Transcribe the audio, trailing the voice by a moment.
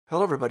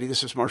Hello, everybody.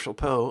 This is Marshall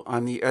Poe.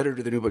 I'm the editor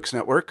of the New Books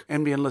Network.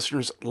 NBN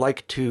listeners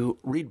like to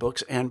read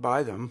books and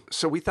buy them.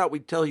 So we thought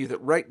we'd tell you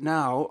that right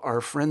now, our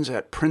friends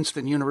at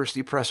Princeton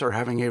University Press are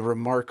having a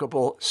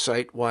remarkable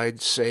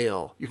site-wide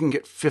sale. You can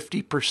get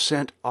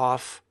 50%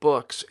 off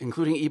books,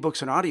 including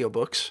ebooks and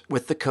audiobooks,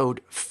 with the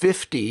code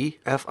 50,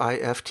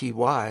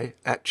 F-I-F-T-Y,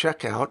 at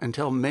checkout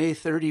until May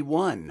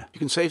 31. You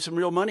can save some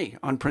real money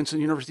on Princeton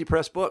University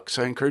Press books.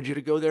 I encourage you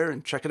to go there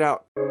and check it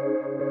out.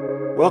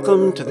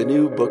 Welcome to the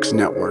New Books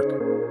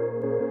Network.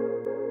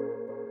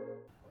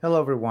 Hello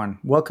everyone,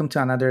 welcome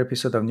to another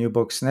episode of New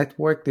Books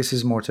Network. This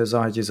is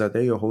Morteza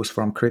Hajizadeh, your host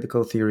from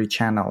Critical Theory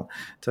Channel.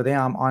 Today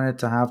I'm honored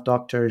to have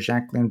Dr.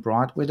 Jacqueline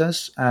Broad with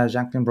us.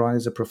 Jacqueline Broad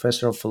is a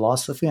professor of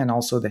philosophy and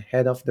also the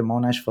head of the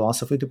Monash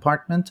Philosophy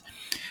Department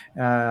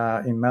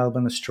in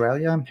Melbourne,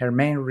 Australia. Her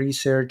main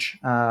research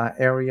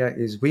area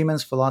is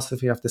women's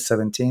philosophy of the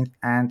 17th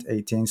and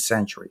 18th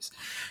centuries.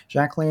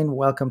 Jacqueline,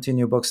 welcome to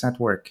New Books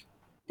Network.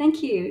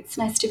 Thank you. It's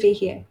nice to be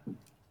here.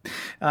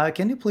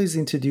 Can you please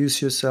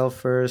introduce yourself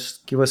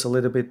first? Give us a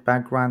little bit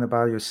background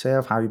about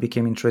yourself, how you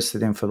became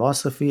interested in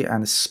philosophy,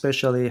 and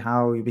especially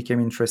how you became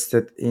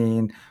interested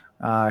in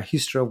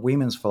history of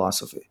women's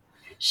philosophy.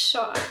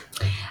 Sure.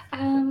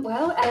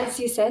 Well, as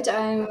you said,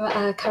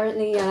 I'm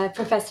currently a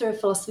professor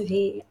of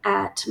philosophy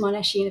at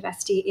Monash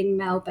University in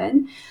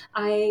Melbourne.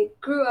 I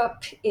grew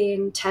up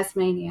in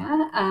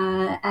Tasmania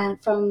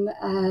and from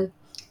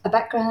a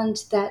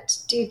background that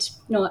did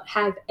not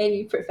have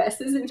any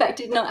professors, in fact,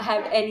 did not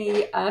have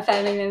any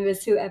family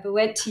members who ever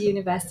went to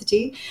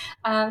university.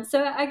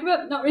 So I grew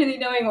up not really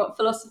knowing what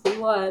philosophy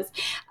was.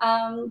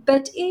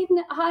 But in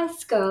high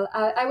school,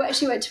 I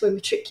actually went to a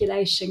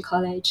matriculation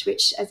college,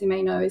 which, as you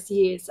may know, is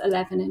years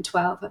 11 and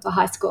 12 of a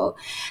high school.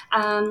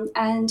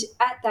 And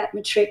at that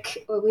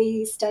matric,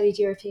 we studied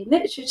European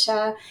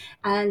literature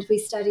and we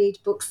studied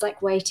books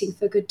like Waiting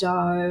for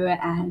Godot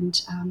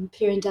and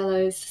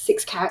Pirandello's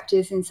Six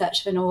Characters in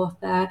Search of an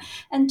Author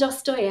and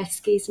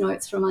Dostoevsky's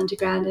Notes from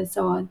Underground and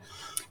so on.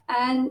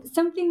 And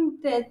something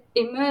that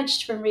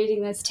emerged from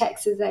reading those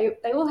texts is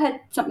they all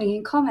had something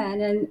in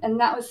common, and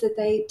that was that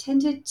they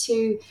tended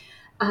to,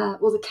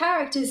 the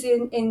characters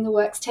in the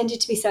works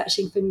tended to be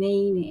searching for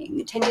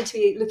meaning, tended to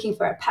be looking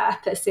for a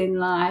purpose in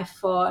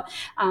life or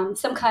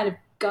some kind of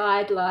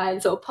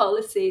guidelines or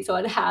policies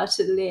on how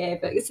to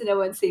live, because no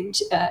one seemed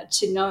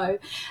to know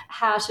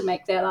how to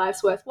make their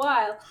lives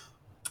worthwhile.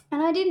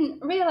 And I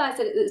didn't realize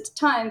it at the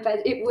time,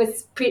 but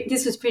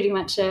this was pretty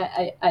much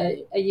a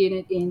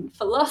unit in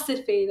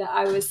philosophy that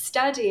I was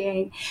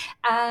studying.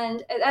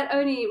 And that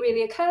only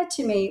really occurred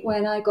to me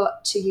when I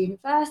got to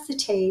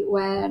university,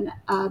 when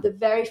the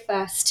very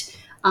first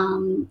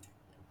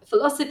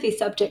philosophy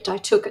subject I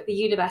took at the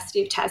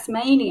University of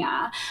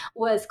Tasmania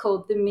was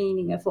called The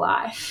Meaning of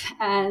Life.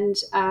 And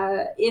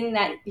in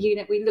that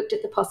unit, we looked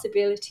at the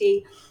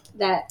possibility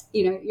that,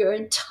 your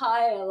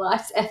entire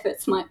life's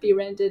efforts might be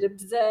rendered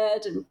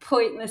absurd and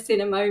pointless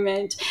in a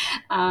moment.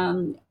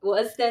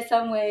 Was there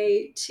some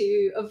way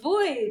to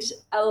avoid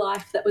a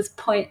life that was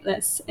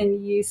pointless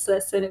and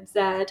useless and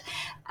absurd?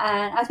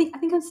 And I think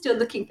I'm still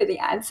looking for the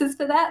answers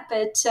for that,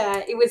 but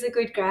it was a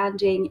good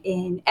grounding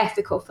in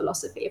ethical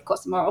philosophy, of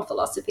course, moral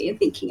philosophy, and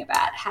thinking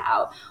about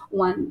how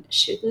one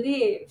should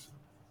live.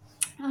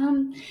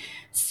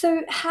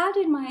 So how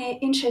did my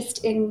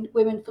interest in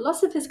women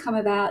philosophers come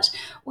about?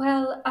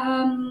 Well,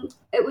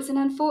 it was an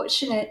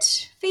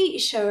unfortunate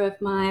feature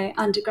of my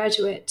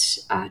undergraduate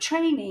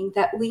training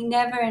that we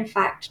never, in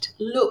fact,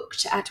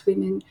 looked at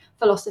women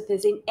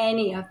philosophers in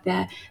any of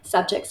the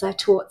subjects I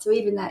taught. So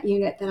even that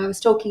unit that I was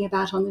talking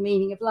about on the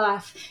meaning of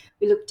life,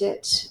 we looked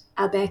at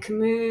Albert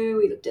Camus,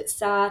 we looked at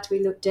Sartre, we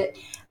looked at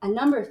a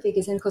number of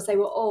figures, and of course they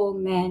were all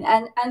men.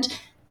 And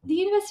the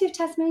University of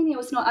Tasmania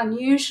was not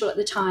unusual at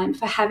the time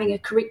for having a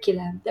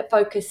curriculum that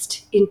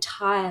focused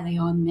entirely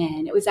on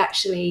men. It was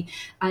actually,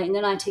 in the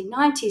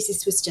 1990s,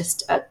 this was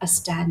just a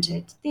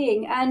standard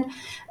thing. And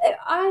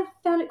I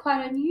found it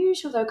quite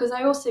unusual, though, because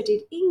I also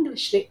did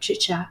English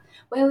literature,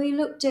 where we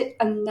looked at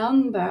a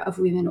number of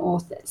women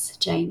authors: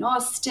 Jane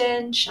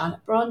Austen,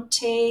 Charlotte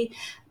Bronte,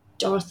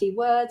 Dorothy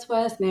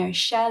Wordsworth, Mary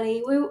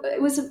Shelley.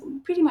 It was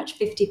pretty much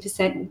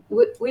 50%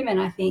 women,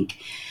 I think.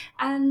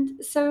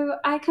 And so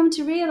I come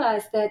to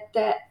realize that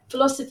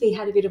philosophy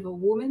had a bit of a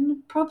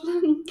woman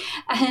problem,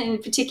 and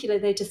in particular,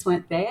 they just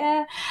weren't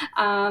there.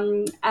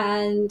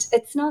 And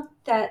it's not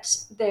that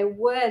there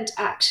weren't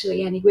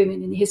actually any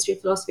women in the history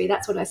of philosophy.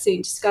 That's what I soon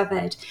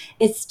discovered.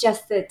 It's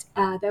just that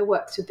their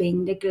works were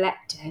being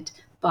neglected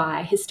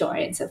by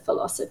historians of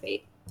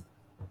philosophy.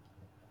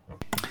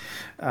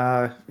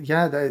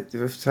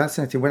 That's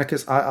fascinating.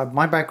 Because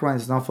my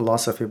background is not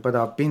philosophy, but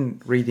I've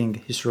been reading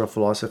history of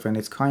philosophy, and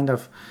it's kind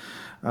of,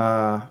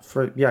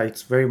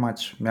 it's very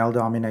much male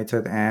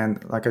dominated.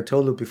 And like I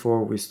told you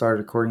before we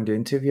started recording the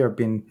interview,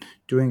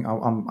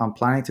 I'm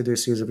planning to do a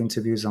series of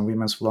interviews on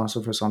women's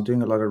philosophers. So I'm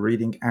doing a lot of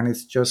reading, and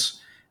it's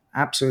just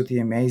absolutely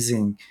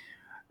amazing.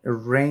 A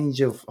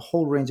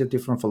whole range of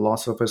different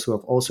philosophers who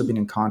have also been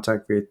in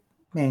contact with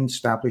main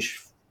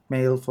established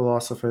male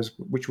philosophers,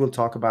 which we'll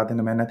talk about in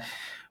a minute.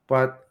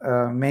 but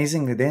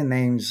amazingly, their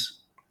names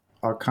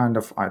are kind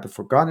of either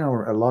forgotten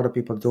or a lot of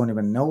people don't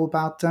even know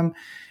about them.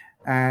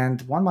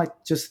 And one might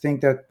just think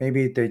that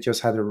maybe they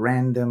just had a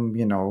random,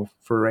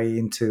 foray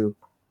into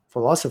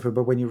philosophy.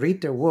 But when you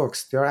read their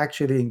works, they're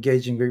actually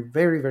engaging with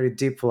very, very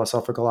deep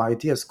philosophical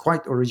ideas,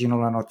 quite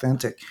original and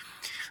authentic.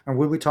 And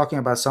we'll be talking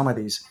about some of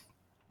these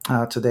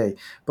today.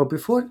 But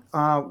before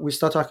we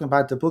start talking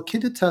about the book,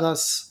 can you tell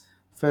us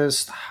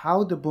first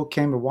how the book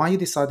came, why you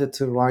decided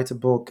to write a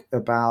book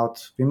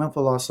about women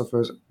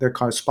philosophers, their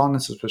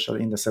correspondence,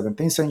 especially in the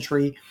 17th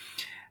century,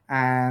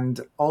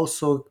 and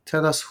also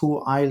tell us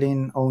who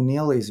Eileen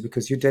O'Neill is,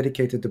 because you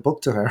dedicated the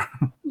book to her.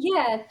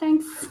 Yeah,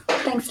 thanks.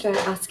 Thanks for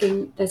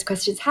asking those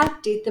questions. How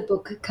did the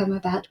book come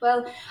about?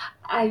 Well,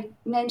 I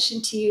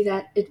mentioned to you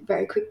that it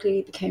very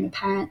quickly became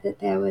apparent that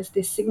there was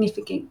this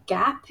significant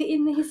gap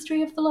in the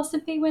history of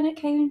philosophy when it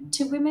came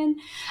to women,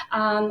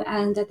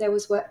 and that there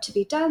was work to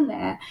be done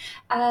there.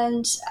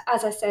 And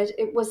as I said,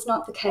 it was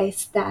not the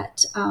case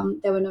that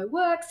there were no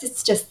works.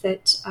 It's just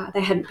that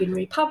they hadn't been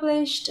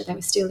republished. They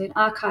were still in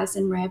archives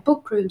and rare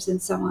book rooms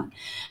and so on.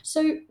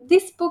 So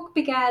this book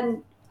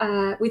began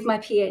with my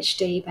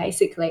PhD,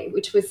 basically,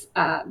 which was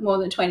more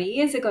than 20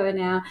 years ago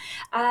now.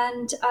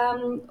 And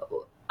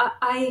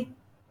I,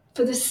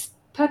 for this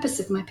purpose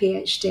of my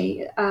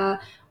PhD,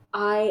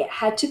 I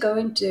had to go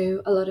and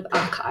do a lot of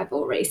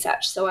archival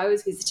research. So I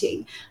was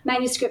visiting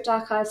manuscript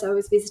archives, I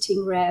was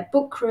visiting rare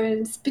book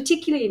rooms,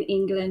 particularly in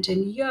England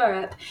and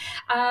Europe.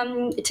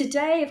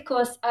 Today, of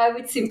course, I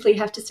would simply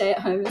have to stay at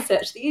home and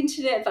search the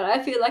internet, but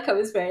I feel like I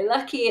was very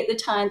lucky at the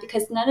time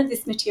because none of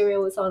this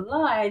material was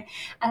online,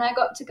 and I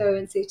got to go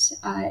and sit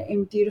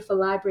in beautiful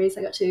libraries.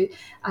 I got to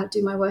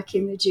do my work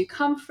in the Duke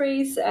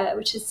Humphreys,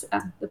 which is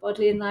the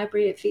Bodleian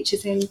Library. It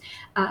features in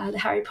the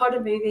Harry Potter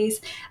movies.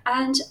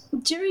 And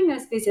during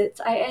those visits,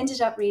 I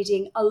ended up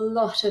reading a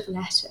lot of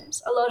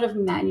letters, a lot of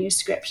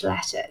manuscript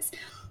letters.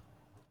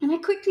 And I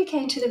quickly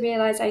came to the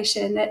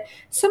realization that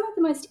some of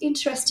the most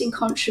interesting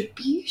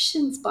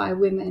contributions by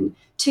women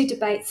to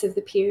debates of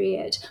the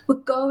period were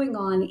going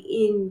on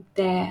in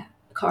their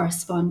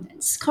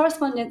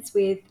correspondence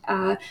with,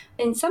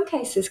 in some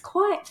cases,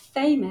 quite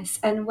famous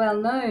and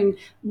well-known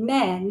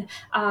men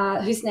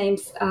whose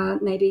names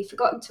may be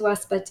forgotten to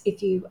us. But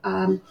if you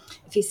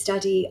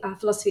study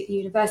philosophy at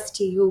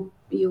university, you'll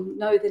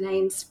know the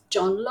names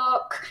John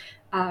Locke,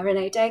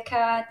 René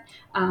Descartes,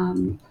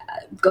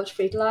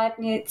 Gottfried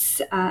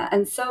Leibniz,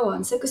 and so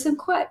on. So some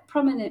quite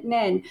prominent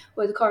men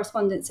were the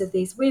correspondents of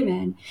these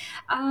women.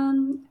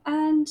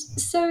 And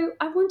so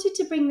I wanted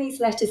to bring these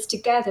letters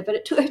together, but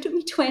it took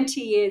me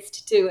 20 years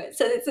to do it.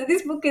 So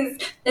this book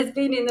has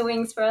been in the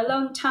wings for a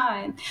long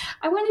time.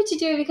 I wanted to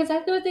do it because I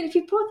thought that if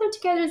you brought them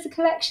together as a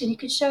collection, you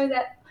could show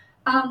that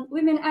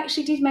women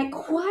actually did make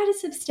quite a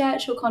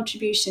substantial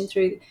contribution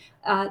through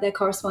their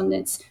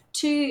correspondence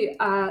to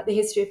the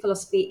history of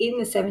philosophy in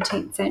the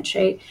 17th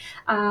century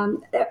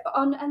on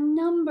a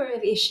number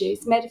of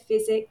issues: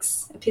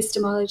 metaphysics,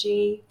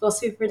 epistemology,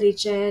 philosophy of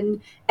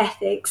religion,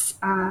 ethics,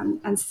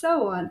 and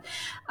so on.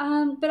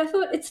 But I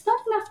thought it's not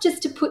enough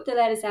just to put the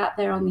letters out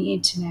there on the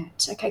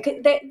internet.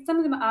 Okay, some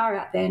of them are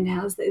out there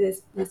now.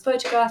 There's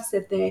photographs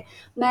of their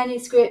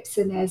manuscripts,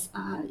 and there's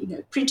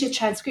printed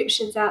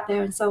transcriptions out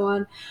there, and so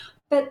on.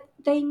 But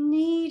they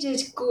needed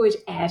good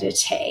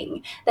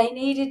editing. They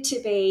needed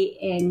to be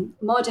in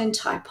modern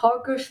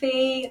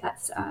typography.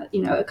 That's,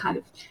 a kind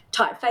of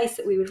typeface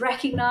that we would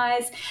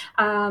recognize.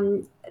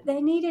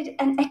 They needed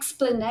an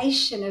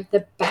explanation of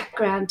the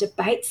background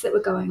debates that were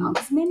going on,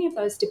 because many of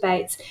those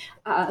debates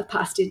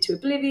passed into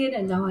oblivion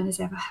and no one has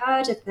ever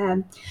heard of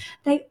them.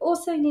 They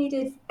also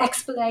needed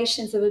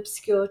explanations of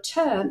obscure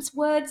terms,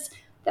 words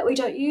that we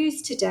don't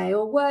use today,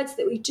 or words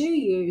that we do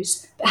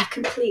use but have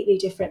completely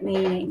different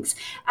meanings.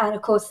 And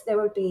of course, there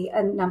would be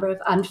a number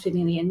of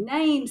unfamiliar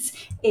names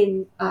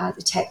in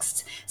the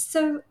texts.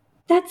 So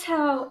that's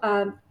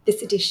how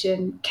this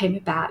edition came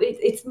about.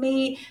 It's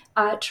me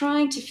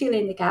trying to fill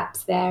in the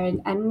gaps there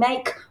and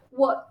make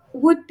what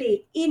would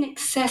be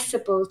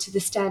inaccessible to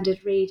the standard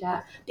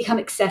reader become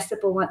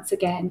accessible once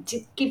again,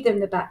 to give them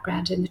the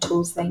background and the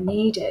tools they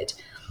needed.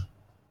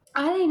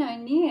 Eileen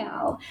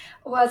O'Neill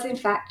was, in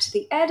fact,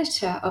 the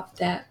editor of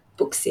the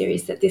book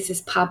series that this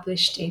is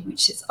published in,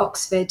 which is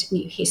Oxford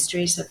New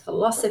Histories of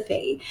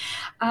Philosophy.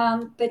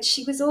 But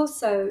she was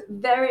also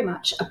very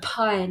much a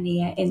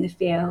pioneer in the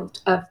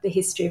field of the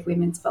history of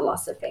women's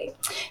philosophy.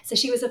 So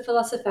she was a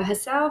philosopher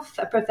herself,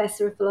 a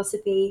professor of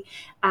philosophy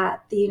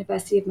at the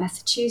University of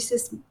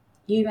Massachusetts,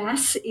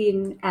 UMass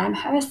in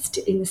Amherst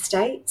in the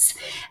States,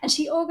 and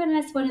she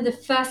organised one of the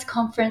first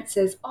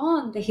conferences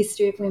on the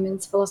history of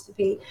women's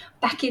philosophy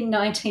back in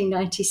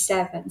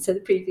 1997, so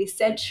the previous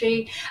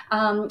century,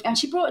 and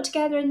she brought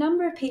together a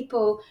number of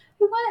people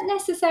who weren't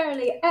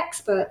necessarily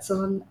experts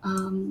on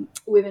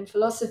women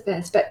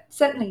philosophers, but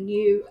certainly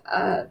knew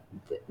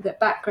the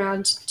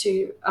background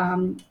to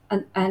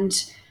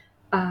and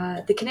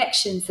the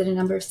connections that a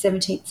number of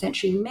 17th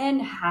century men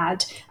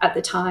had at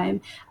the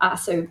time.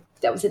 So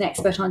that was an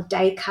expert on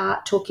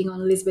Descartes talking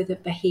on Elizabeth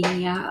of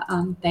Bohemia.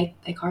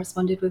 They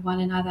corresponded with one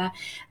another,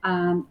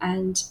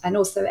 and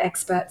also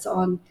experts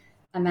on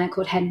a man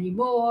called Henry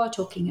Moore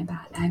talking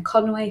about Anne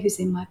Conway, who's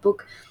in my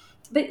book.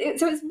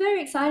 So it's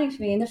very exciting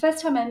for me. And the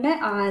first time I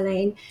met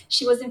Eileen,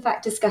 she was in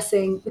fact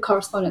discussing the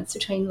correspondence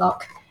between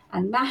Locke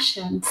and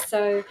Masham.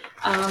 So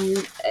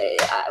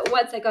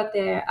once I got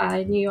there,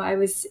 I knew I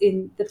was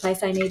in the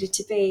place I needed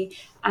to be.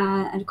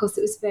 And of course,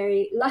 it was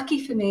very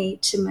lucky for me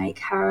to make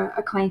her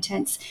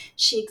acquaintance.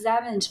 She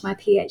examined my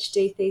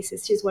PhD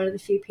thesis. She was one of the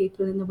few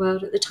people in the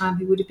world at the time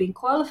who would have been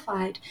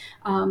qualified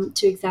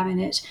to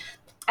examine it.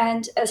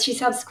 And she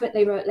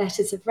subsequently wrote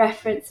letters of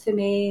reference for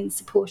me and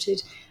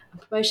supported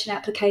promotion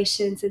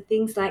applications and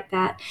things like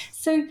that.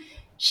 So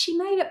she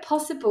made it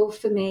possible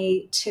for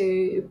me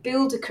to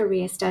build a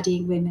career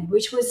studying women,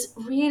 which was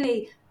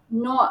really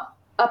not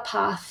a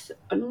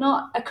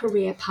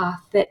career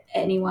path that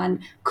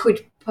anyone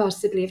could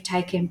possibly have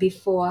taken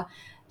before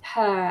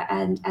her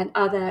and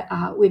other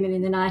women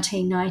in the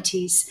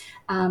 1990s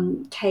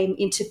came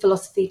into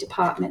philosophy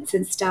departments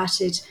and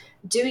started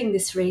doing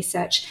this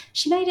research.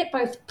 She made it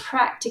both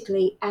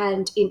practically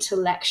and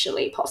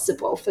intellectually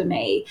possible for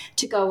me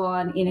to go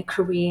on in a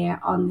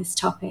career on this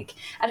topic.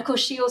 And of course,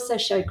 she also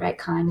showed great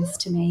kindness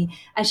to me,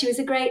 and she was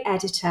a great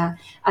editor.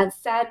 And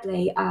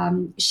sadly,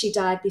 she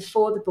died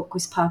before the book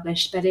was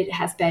published, but it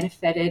has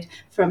benefited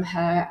from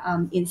her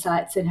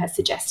insights and her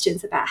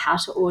suggestions about how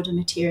to order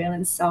material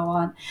and so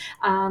on.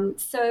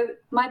 So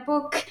my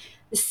book,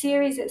 the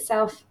series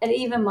itself, and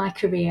even my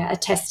career, a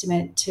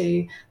testament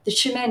to the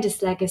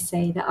tremendous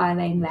legacy that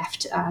Eileen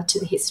left to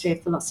the history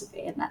of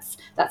philosophy, and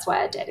that's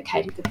why I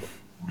dedicated the book.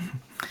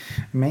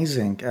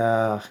 Amazing.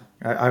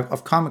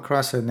 I've come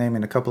across her name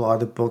in a couple of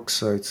other books,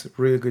 so it's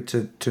really good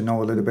to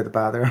know a little bit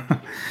about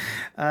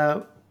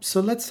her. So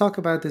let's talk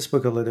about this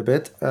book a little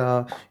bit.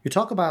 You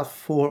talk about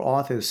 4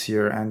 authors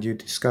here, and you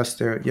discuss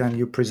and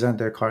you present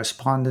their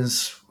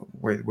correspondence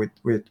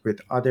with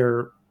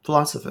other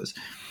philosophers.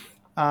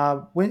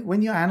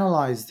 When you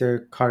analyze their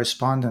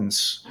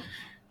correspondence,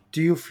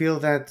 do you feel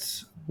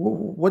that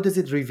what does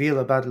it reveal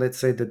about, let's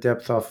say, the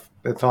depth of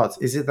the thoughts?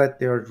 Is it that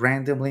they're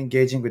randomly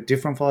engaging with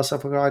different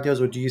philosophical ideas,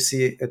 or do you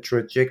see a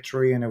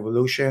trajectory and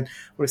evolution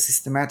or a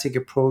systematic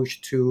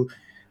approach to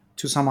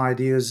some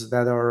ideas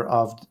that are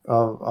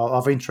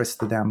of interest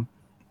to them?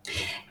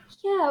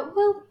 Yeah,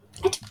 well,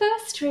 at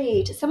first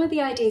read, some of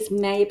the ideas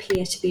may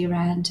appear to be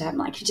random.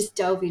 Like if you just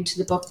delve into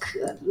the book,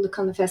 look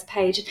on the first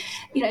page,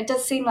 it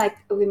does seem like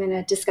women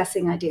are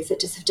discussing ideas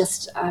that have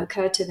just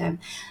occurred to them.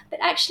 But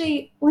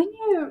actually, when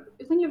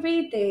you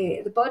read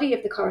the body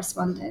of the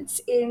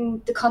correspondence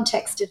in the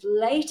context of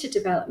later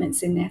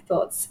developments in their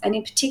thoughts, and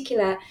in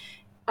particular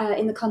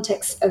in the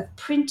context of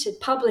printed,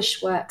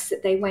 published works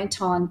that they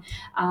went on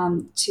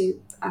to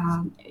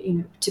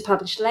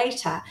publish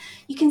later,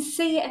 you can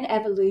see an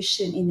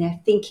evolution in their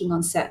thinking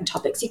on certain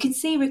topics. You can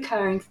see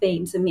recurring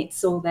themes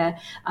amidst all the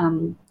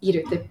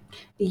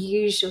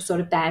usual sort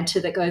of banter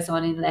that goes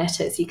on in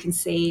letters. You can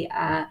see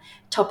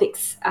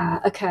topics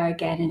occur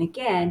again and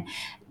again.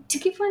 To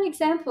give one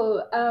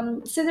example,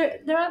 so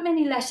there aren't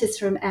many letters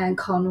from Anne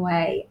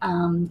Conway,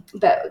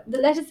 but the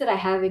letters that I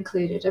have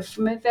included are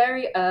from a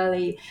very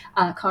early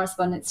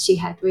correspondence she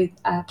had with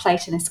a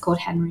Platonist called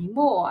Henry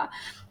Moore.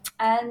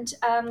 And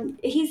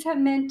he's her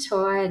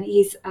mentor, and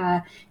he's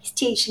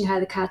teaching her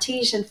the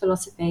Cartesian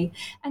philosophy.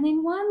 And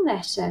in one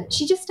letter,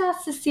 she just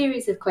asks a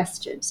series of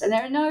questions, and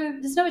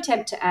there's no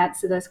attempt to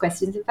answer those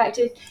questions. In fact,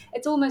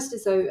 it's almost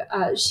as though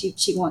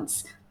she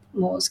wants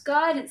Moore's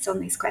guidance on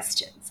these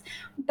questions.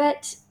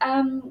 But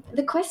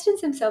the questions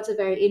themselves are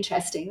very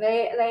interesting.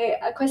 They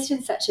are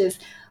questions such as,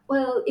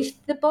 well,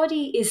 if the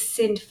body is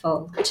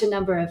sinful, which a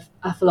number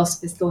of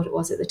philosophers thought it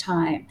was at the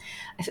time,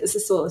 if it was a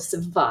source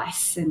of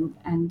vice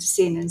and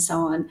sin and so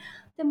on,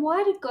 then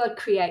why did God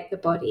create the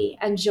body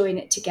and join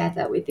it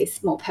together with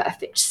this more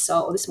perfect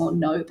soul, this more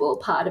noble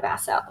part of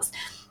ourselves?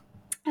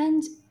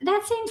 And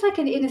that seems like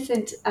an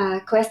innocent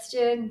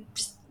question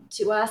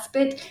to ask,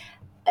 but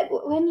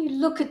when you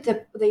look at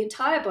the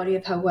entire body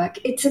of her work,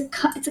 it's a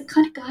kind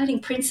of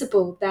guiding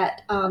principle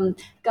that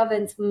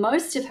governs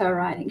most of her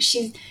writing.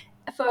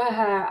 For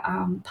her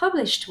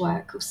published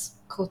work,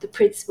 called The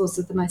Principles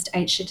of the Most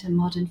Ancient and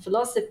Modern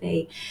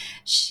Philosophy,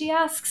 she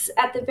asks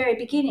at the very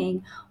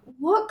beginning,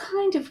 what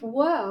kind of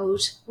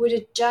world would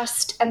a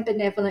just and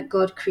benevolent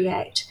God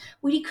create?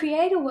 Would he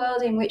create a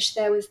world in which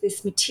there was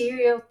this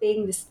material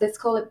thing, this, let's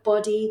call it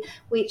body,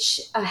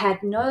 which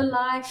had no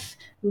life,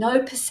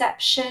 no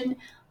perception,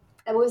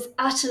 was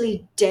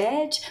utterly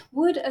dead?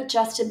 Would a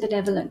just and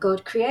benevolent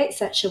God create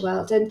such a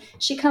world? And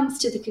she comes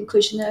to the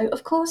conclusion, no,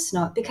 of course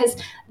not, because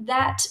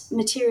that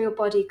material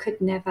body could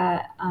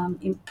never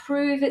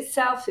improve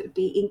itself. It would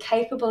be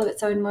incapable of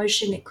its own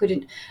motion. It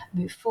couldn't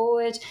move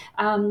forward.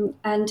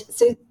 And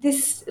so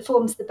this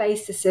forms the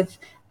basis of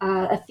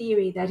a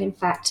theory that, in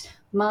fact,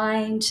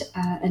 mind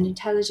and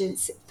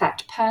intelligence, in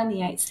fact,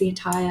 permeates the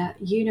entire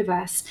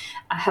universe,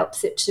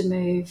 helps it to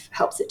move,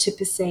 helps it to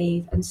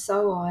perceive, and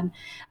so on.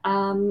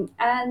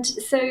 And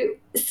so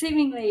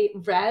seemingly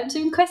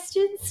random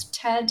questions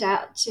turned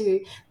out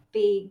to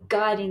be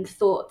guiding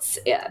thoughts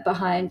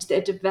behind the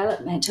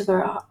development of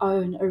her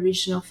own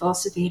original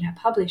philosophy in her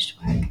published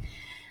work.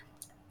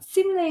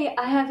 Similarly,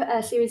 I have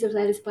a series of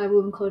letters by a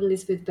woman called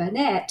Elizabeth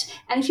Burnet,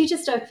 and if you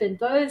just open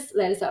those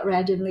letters up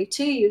randomly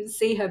too, you'll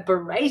see her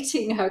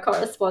berating her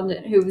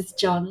correspondent, who was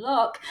John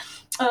Locke,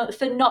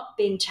 for not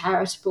being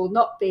charitable,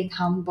 not being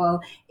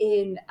humble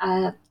in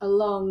a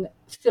long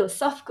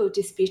philosophical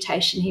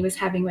disputation he was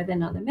having with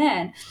another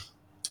man.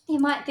 You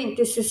might think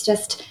this is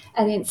just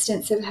an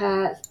instance of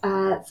her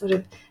sort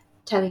of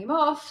telling him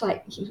off,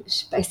 like he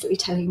was basically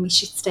telling me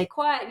she should stay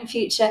quiet in the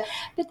future.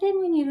 But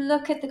then when you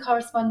look at the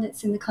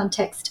correspondence in the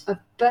context of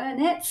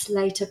Burnet's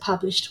later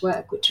published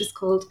work, which was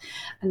called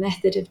A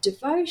Method of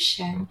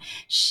Devotion,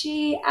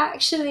 she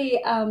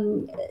actually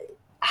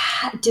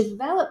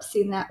develops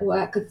in that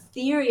work a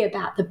theory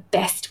about the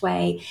best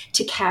way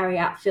to carry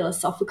out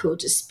philosophical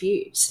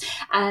disputes.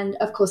 And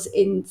of course,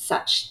 in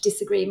such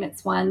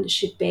disagreements, one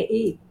should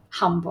be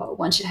humble,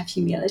 one should have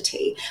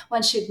humility,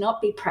 one should not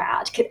be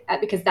proud,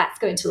 because that's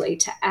going to lead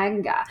to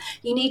anger.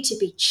 You need to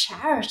be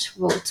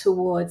charitable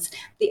towards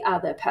the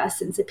other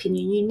person's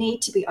opinion. You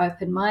need to be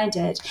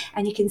open-minded.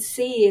 And you can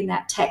see in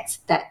that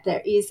text that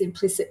there is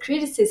implicit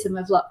criticism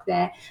of Locke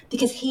there,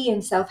 because he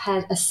himself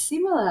had a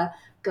similar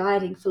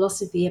guiding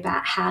philosophy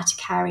about how to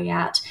carry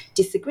out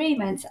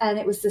disagreements, and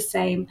it was the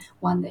same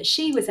one that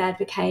she was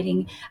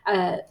advocating,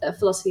 a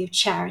philosophy of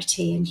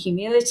charity and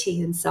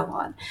humility and so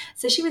on.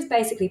 So she was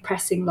basically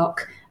pressing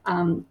Locke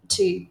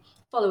to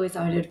follow his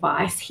own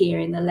advice here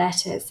in the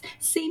letters,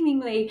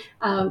 seemingly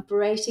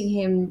berating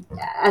him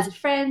as a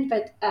friend,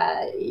 but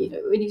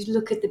when you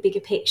look at the bigger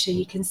picture,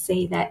 you can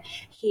see that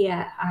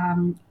here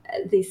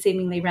these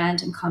seemingly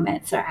random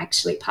comments are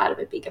actually part of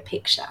a bigger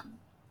picture.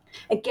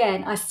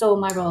 Again, I saw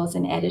my role as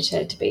an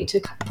editor to be to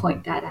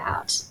point that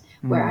out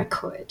where I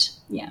could.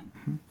 Yeah.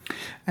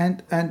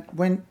 And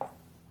when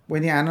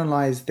you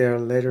analyze their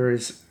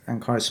letters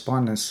and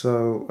correspondence,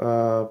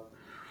 so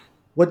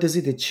what does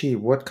it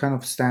achieve? What kind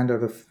of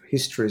standard of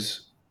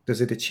histories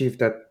does it achieve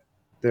that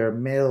their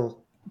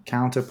male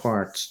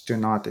counterparts do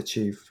not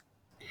achieve?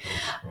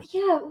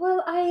 Yeah,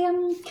 well,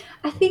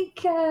 I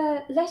think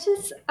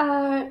letters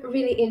are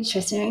really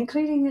interesting,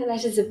 including the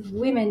letters of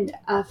women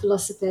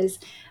philosophers,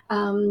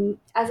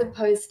 as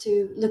opposed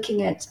to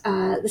looking at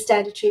the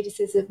standard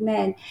treatises of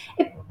men.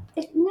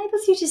 It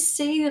enables you to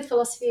see the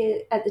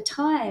philosophy at the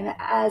time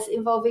as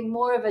involving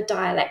more of a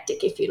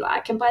dialectic, if you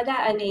like. And by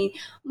that I mean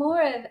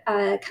more of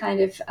a kind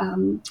of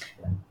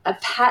a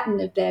pattern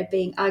of there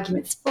being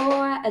arguments for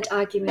and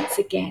arguments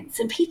against,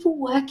 and people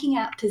working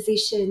out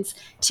positions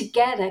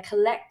together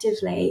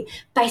collectively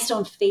based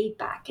on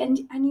feedback. And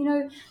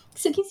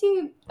so it gives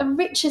you a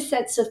richer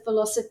sense of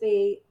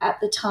philosophy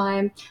at the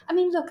time. I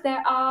mean, look,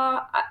 there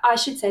are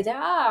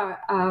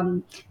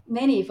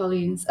many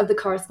volumes of the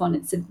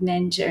correspondence of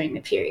men during the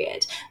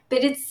period,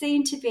 but it's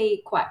seen to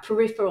be quite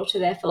peripheral to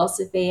their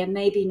philosophy and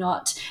maybe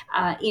not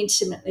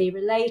intimately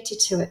related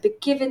to it.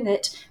 But given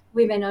that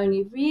women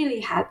only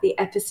really had the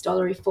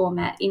epistolary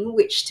format in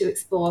which to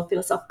explore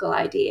philosophical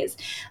ideas,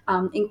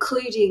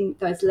 including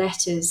those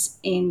letters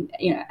in,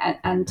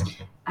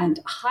 and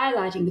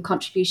highlighting the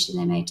contribution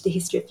they made to the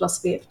history of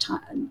philosophy of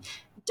time,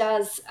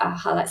 does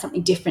highlight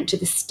something different to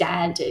the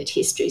standard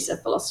histories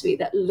of philosophy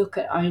that look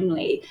at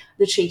only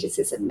the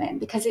treatises of men,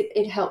 because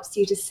it helps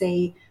you to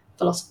see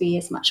philosophy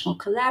is much more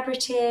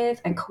collaborative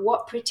and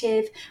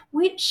cooperative,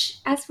 which,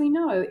 as we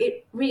know,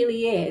 it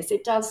really is.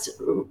 It does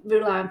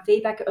rely on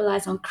feedback, it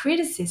relies on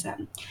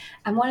criticism.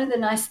 And one of the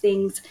nice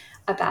things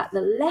about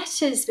the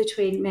letters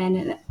between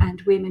men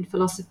and women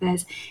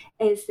philosophers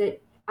is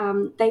that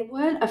they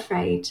weren't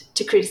afraid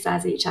to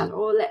criticize each other,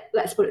 or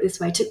let's put it this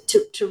way,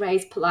 to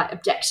raise polite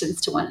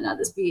objections to one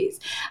another's views,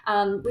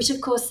 which,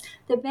 of course,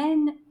 the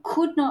men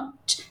could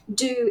not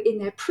do in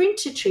their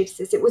printed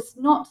treatises. It was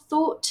not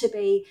thought to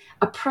be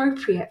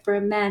appropriate for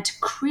a man to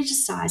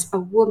criticize a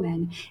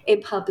woman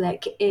in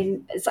public,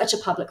 in such a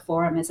public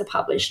forum as a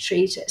published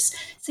treatise.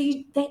 So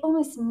they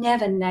almost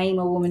never name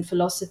a woman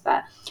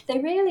philosopher. They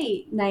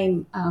rarely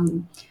name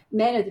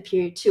men of the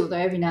period too, although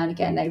every now and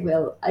again they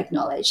will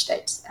acknowledge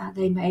that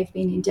they may have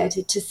been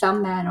indebted to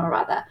some man or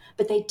other,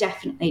 but they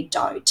definitely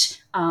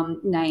don't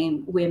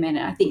name women.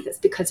 And I think that's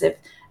because of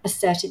a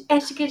certain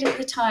etiquette at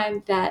the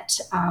time that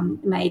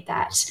made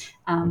that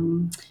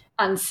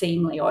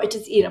unseemly, or it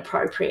is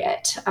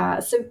inappropriate.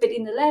 But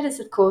in the letters,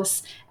 of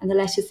course, and the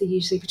letters are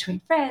usually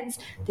between friends,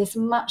 there's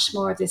much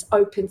more of this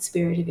open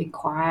spirit of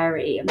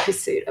inquiry and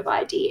pursuit of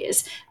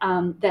ideas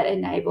that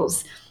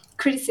enables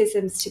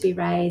criticisms to be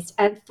raised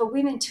and for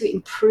women to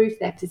improve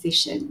their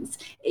positions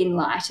in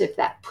light of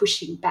that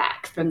pushing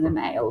back from the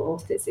male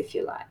authors, if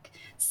you like.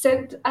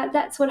 So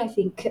that's what I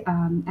think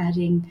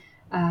adding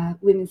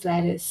women's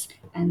letters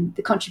and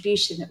the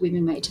contribution that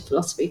women made to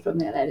philosophy from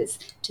their letters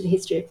to the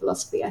history of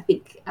philosophy, I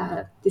think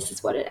this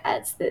is what it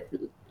adds, that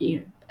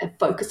a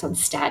focus on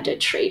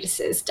standard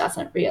treatises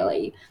doesn't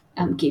really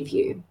give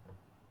you.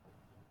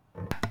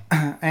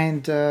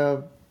 And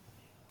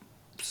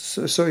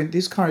so in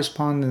these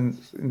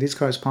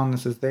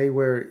correspondences, they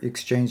were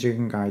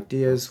exchanging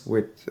ideas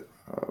with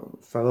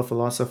fellow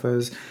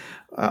philosophers.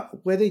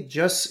 Were they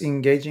just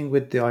engaging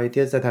with the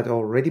ideas that had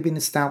already been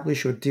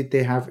established, or did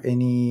they have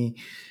any,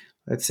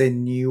 let's say,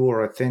 new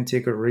or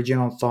authentic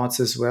original thoughts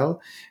as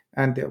well?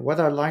 And what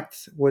I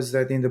liked was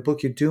that in the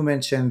book you do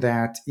mention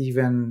that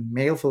even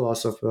male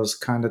philosophers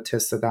kind of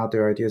tested out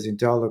their ideas in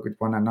dialogue with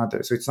one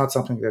another. So it's not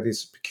something that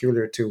is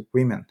peculiar to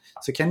women.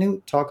 So can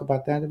you talk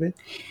about that a bit?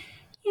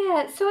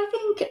 Yeah, so I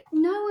think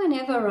no one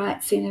ever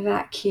writes in a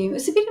vacuum. It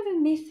was a bit of a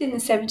myth in the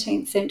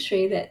 17th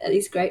century that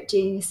these great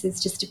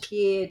geniuses just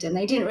appeared and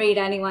they didn't read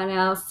anyone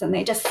else and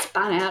they just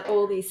spun out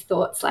all these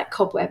thoughts like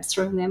cobwebs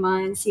from their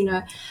minds,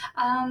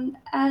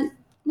 And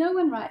no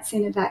one writes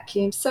in a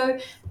vacuum. So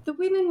the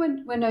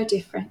women were no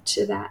different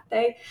to that.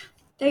 They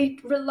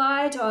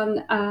relied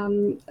on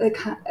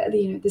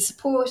the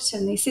support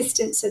and the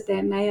assistance of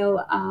their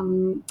male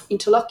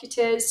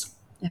interlocutors,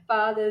 their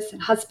fathers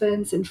and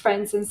husbands and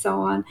friends and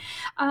so on.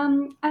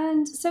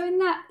 And so in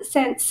that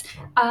sense,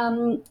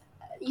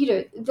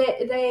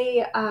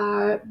 they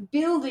are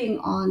building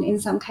on, in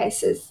some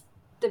cases,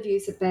 the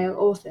views of male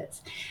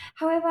authors.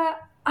 However,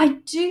 I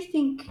do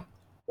think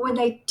when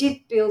they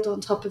did build on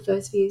top of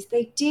those views,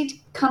 they did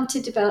come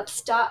to develop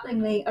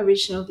startlingly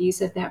original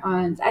views of their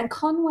own. And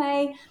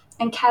Conway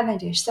and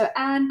Cavendish, so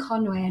Anne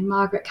Conway and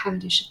Margaret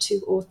Cavendish are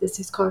two authors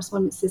whose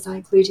correspondences I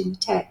include in the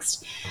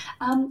text.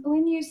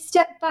 When you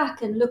step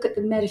back and look at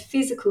the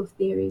metaphysical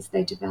theories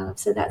they developed,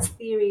 so that's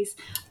theories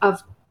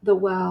of the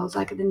world,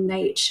 like the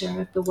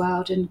nature of the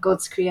world and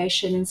God's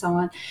creation and so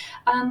on,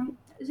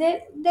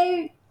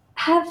 they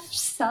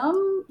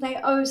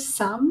owe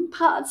some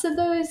parts of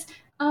those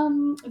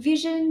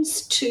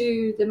visions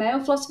to the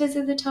male philosophers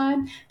of the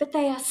time, but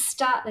they are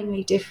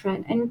startlingly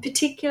different. And in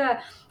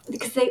particular,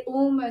 because they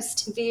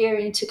almost veer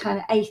into kind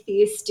of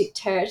atheistic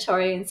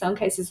territory in some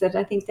cases that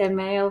I think their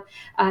male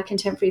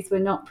contemporaries were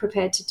not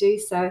prepared to do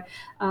so.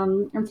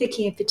 I'm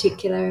thinking in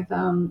particular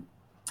of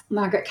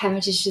Margaret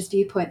Cavendish's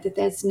viewpoint that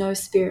there's no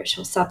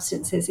spiritual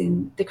substances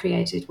in the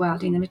created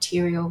world, in the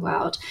material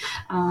world,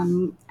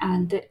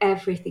 and that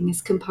everything is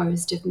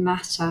composed of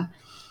matter.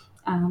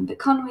 But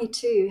Conway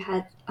too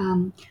had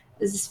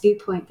this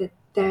viewpoint that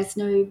there's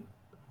no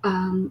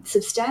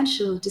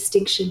substantial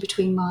distinction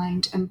between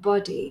mind and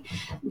body.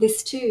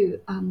 This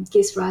too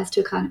gives rise to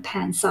a kind of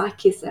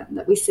panpsychism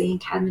that we see in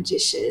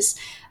Cavendish's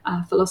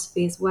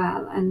philosophy as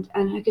well. And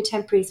her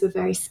contemporaries were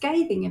very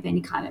scathing of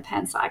any kind of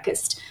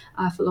panpsychist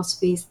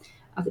philosophies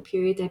of the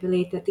period. They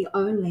believed that the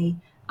only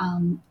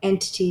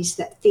entities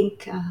that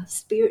think are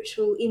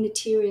spiritual,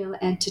 immaterial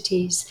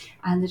entities,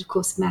 and that, of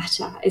course,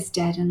 matter is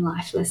dead and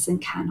lifeless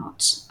and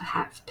cannot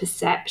have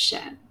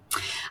perception.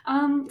 So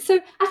I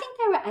think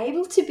they were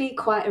able to be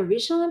quite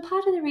original, and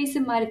part of the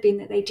reason might have been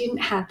that they didn't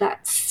have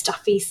that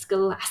stuffy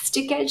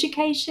scholastic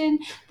education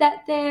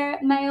that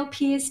their male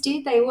peers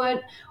did. They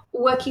weren't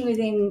working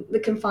within the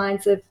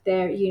confines of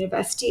their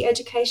university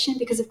education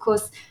because, of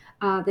course,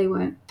 they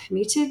weren't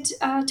permitted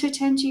to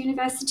attend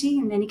university.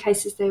 In many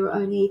cases, they were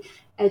only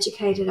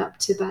educated up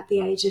to about the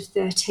age of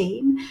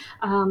 13.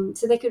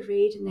 So they could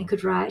read and they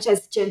could write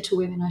as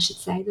gentlewomen, I should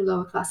say. The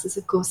lower classes,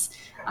 of course,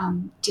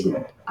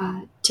 didn't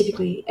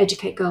typically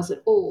educate girls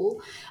at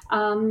all.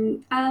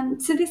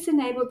 So this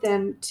enabled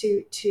them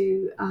to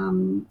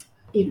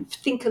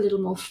think a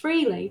little more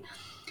freely.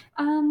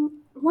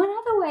 One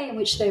other way in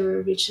which they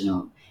were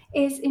original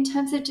is in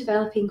terms of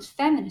developing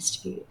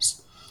feminist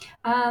views.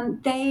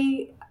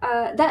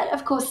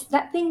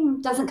 That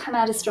thing doesn't come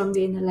out as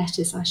strongly in the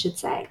letters, I should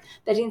say,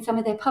 but in some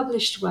of their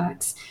published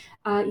works,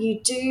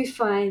 you do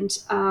find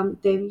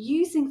them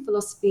using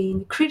philosophy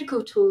and the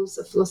critical tools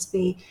of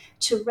philosophy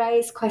to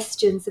raise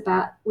questions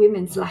about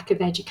women's lack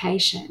of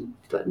education,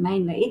 but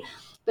mainly,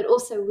 but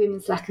also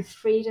women's lack of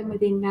freedom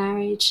within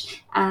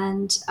marriage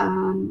and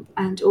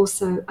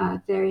also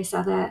various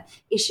other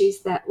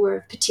issues that were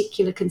of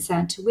particular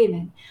concern to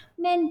women.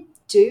 Men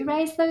do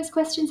raise those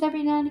questions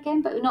every now and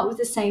again, but not with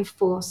the same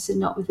force and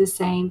not with the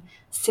same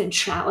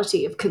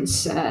centrality of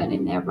concern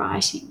in their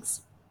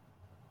writings.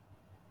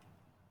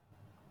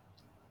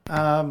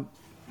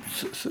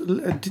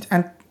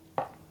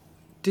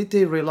 Did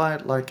they rely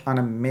on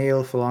a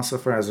male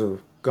philosopher as a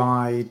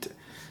guide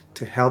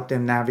to help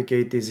them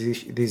navigate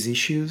these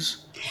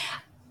issues?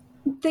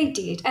 They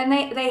did, and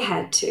they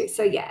had to.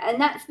 So, yeah, and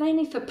that's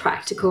mainly for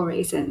practical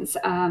reasons,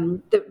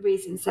 the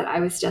reasons that I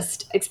was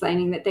just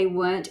explaining, that they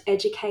weren't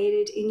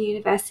educated in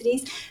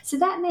universities. So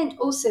that meant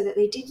also that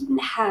they didn't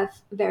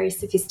have very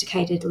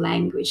sophisticated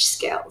language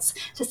skills.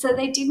 So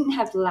they didn't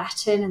have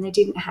Latin and they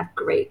didn't have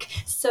Greek.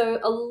 So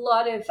a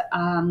lot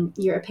of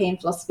European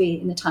philosophy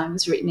in the time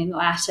was written in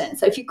Latin.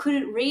 So if you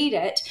couldn't read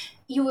it,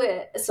 you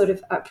were sort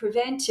of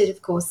prevented,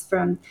 of course,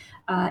 from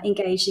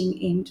engaging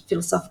in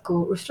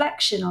philosophical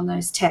reflection on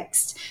those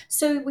texts.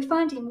 So we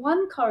find in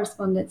one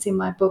correspondence in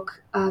my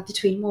book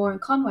between More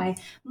and Conway,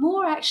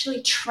 More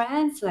actually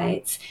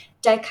translates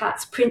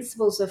Descartes'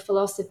 Principles of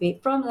Philosophy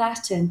from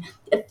Latin,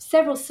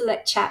 several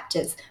select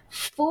chapters,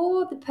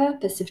 for the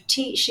purpose of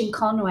teaching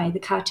Conway the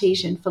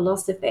Cartesian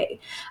philosophy.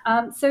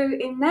 So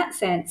in that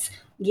sense,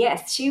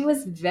 yes, she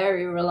was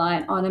very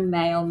reliant on a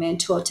male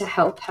mentor to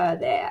help her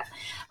there.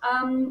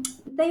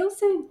 They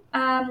also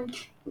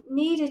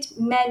needed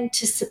men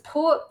to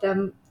support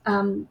them,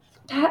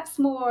 perhaps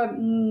more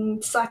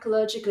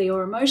psychologically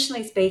or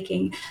emotionally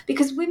speaking,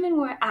 because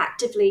women were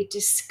actively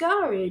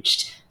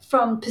discouraged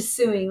from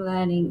pursuing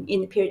learning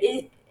in the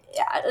period.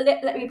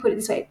 Let me put it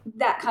this way,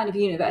 that kind of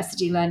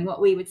university learning,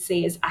 what we would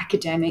see as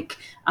academic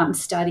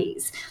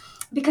studies.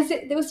 Because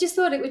there was just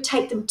thought it would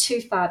take them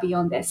too far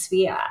beyond their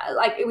sphere.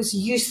 Like, it was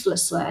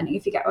useless learning,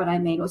 if you get what I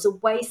mean. It was a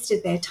waste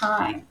of their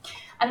time.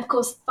 And of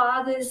course,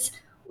 fathers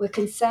were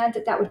concerned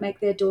that would make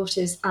their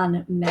daughters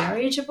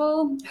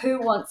unmarriageable. Who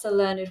wants a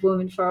learned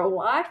woman for a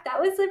wife? That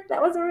was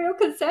a real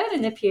concern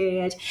in the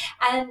period.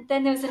 And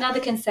then there was another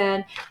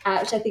concern,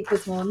 which I think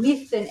was more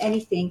myth than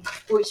anything,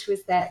 which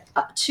was that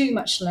too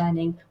much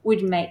learning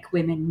would make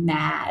women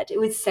mad. It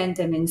would send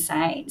them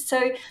insane.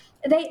 So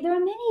there are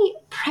many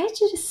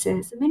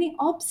prejudices, many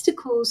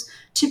obstacles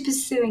to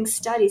pursuing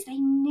studies. They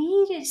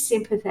needed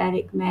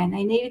sympathetic men.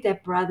 They needed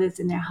their brothers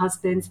and their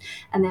husbands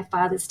and their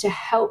fathers to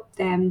help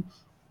them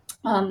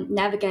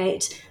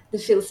navigate the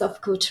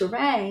philosophical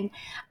terrain.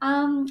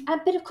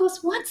 But of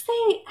course, once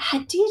they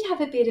did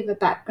have a bit of a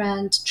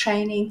background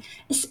training,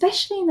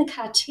 especially in the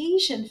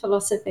Cartesian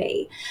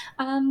philosophy,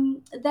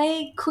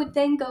 they could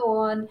then go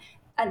on.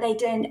 They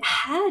then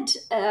had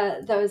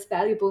those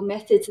valuable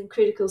methods and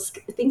critical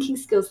thinking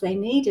skills they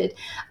needed,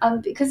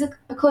 because, of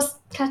course,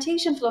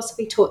 Cartesian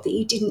philosophy taught that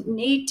you didn't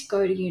need to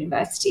go to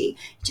university.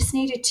 You just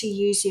needed to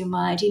use your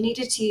mind. You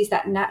needed to use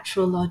that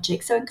natural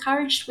logic. So it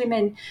encouraged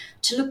women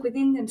to look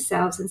within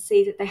themselves and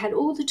see that they had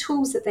all the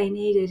tools that they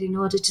needed in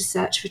order to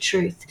search for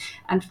truth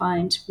and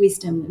find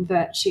wisdom and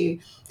virtue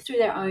through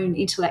their own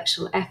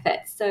intellectual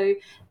efforts. So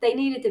they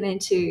needed the men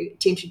to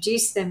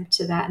introduce them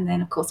to that. And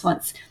then, of course,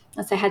 once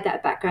they had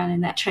that background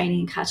and that training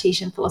in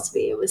Cartesian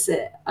philosophy, it was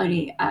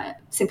only a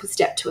simple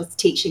step towards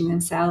teaching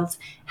themselves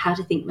how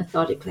to think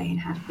methodically and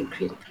how to think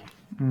critically.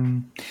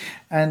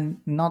 And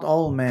not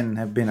all men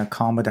have been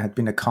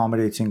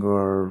accommodating,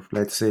 or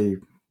let's say,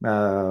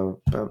 or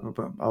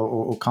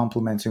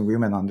complimenting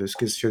women on this.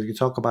 Because you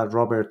talk about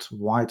Robert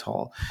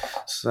Whitehall,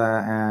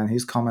 and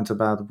his comment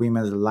about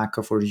women's lack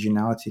of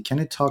originality. Can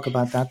you talk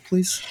about that,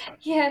 please?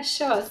 Yeah,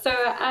 sure. So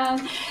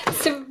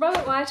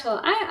Robert Whitehall,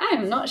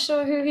 I'm not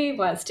sure who he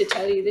was, to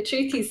tell you the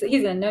truth. He's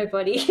a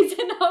nobody. He's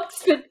an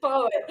Oxford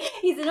poet.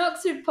 He's an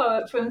Oxford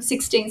poet from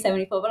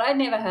 1674, but I'd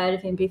never heard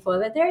of him before.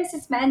 But there is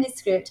this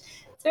manuscript.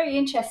 It's very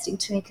interesting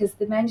to me because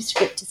the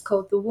manuscript is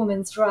called The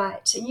Woman's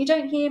Right, and you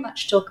don't hear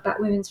much talk about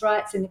women's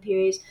rights in the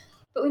period.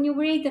 But when you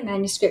read the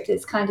manuscript,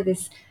 it's kind of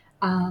this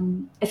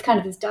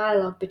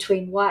dialogue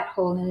between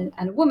Whitehall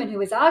and a woman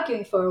who is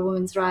arguing for a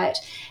woman's right,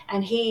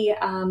 and he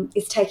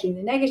is taking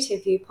the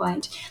negative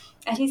viewpoint.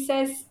 And he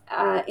says,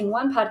 in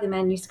one part of the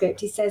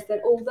manuscript, he says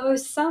that although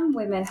some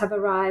women have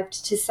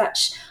arrived to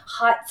such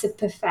heights of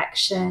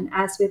perfection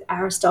as with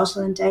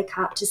Aristotle and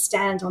Descartes to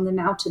stand on the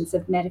mountains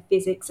of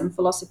metaphysics and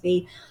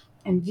philosophy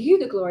and view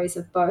the glories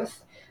of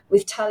both,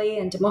 with Tully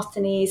and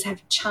Demosthenes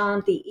have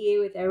charmed the ear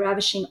with their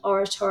ravishing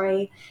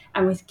oratory,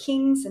 and with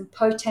kings and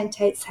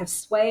potentates have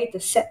swayed the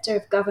sceptre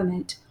of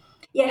government,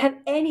 yet have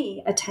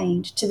any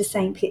attained to the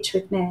same pitch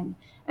with men?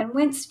 And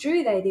whence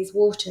drew they these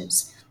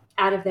waters?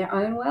 Out of their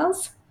own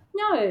wells?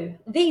 No,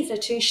 these are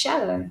too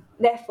shallow.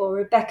 Therefore,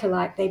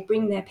 Rebecca-like, they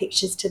bring their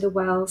pictures to the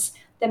wells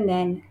the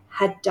men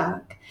had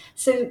dug.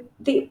 So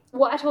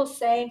Whitehall's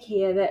saying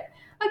here that,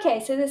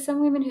 okay, so there's some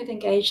women who've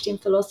engaged in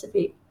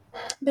philosophy,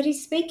 but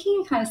he's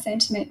speaking a kind of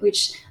sentiment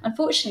which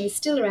unfortunately is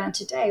still around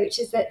today, which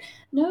is that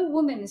no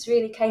woman is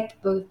really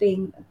capable of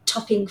being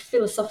topping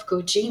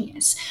philosophical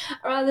genius.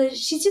 Rather,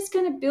 she's just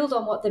going to build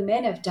on what the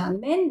men have done.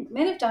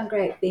 Men have done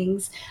great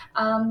things,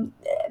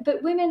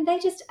 but women, they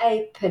just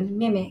ape and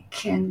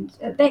mimic, and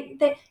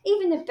they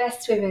even the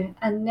best women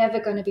are never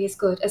going to be as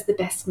good as the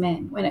best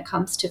men when it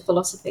comes to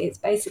philosophy. It's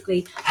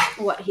basically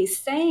what he's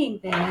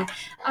saying there.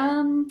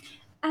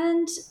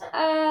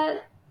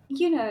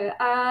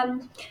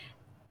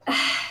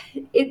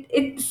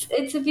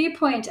 It's a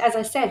viewpoint, as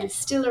I said, it's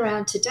still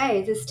around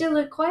today. There's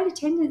still quite a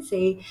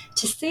tendency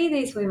to see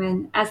these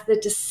women as the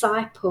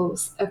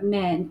disciples of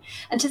men,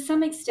 and to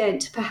some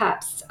extent,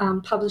 perhaps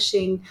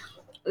publishing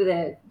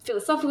the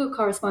philosophical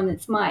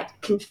correspondence might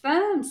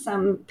confirm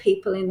some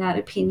people in that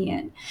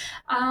opinion.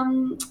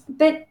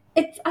 But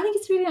I think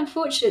it's really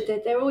unfortunate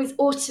that they're always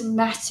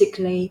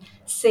automatically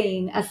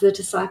seen as the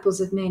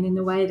disciples of men in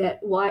the way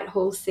that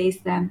Whitehall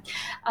sees them.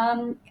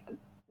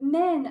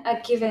 Men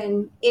are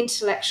given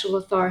intellectual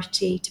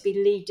authority to be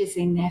leaders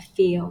in their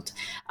field,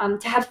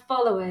 to have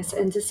followers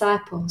and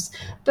disciples,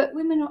 but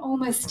women are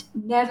almost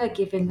never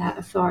given that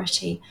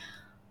authority.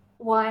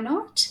 why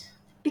not?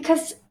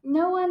 Because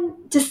no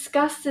one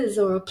discusses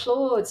or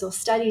applauds or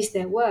studies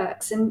their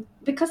works. And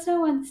because no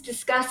one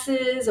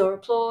discusses or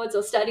applauds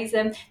or studies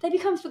them, they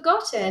become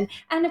forgotten.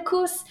 And of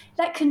course,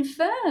 that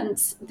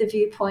confirms the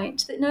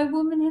viewpoint that no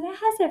woman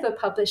has ever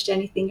published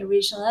anything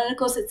original. And of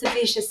course, it's a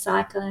vicious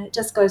cycle, and it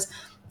just goes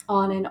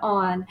on and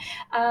on.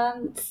 I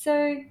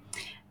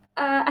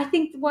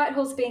think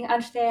Whitehall's being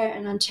unfair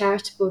and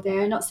uncharitable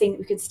there. I'm not saying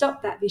that we can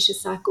stop that vicious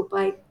cycle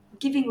by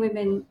giving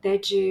women their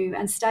due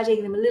and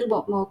studying them a little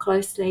bit more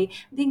closely,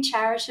 being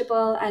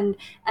charitable and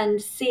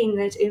seeing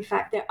that, in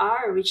fact, there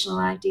are original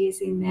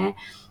ideas in there.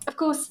 Of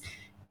course,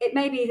 it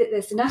may be that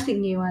there's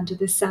nothing new under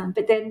the sun,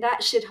 but then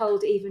that should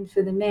hold even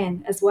for the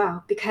men as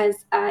well,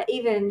 because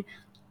even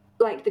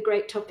like the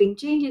great topping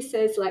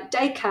geniuses like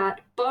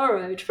Descartes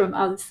borrowed from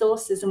other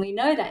sources, and we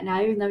know that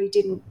now, even though he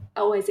didn't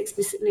always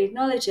explicitly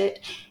acknowledge it.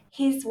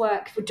 His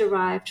work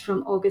derived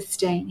from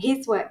Augustine,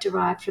 his work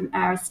derived from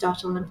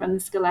Aristotle and from the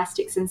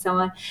scholastics and so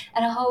on,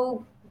 and a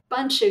whole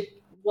bunch of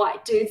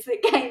white dudes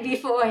that came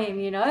before him,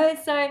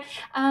 So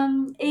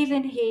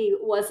even he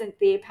wasn't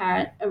the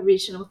apparent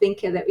original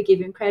thinker that we give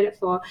him credit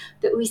for,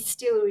 but we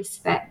still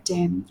respect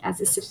him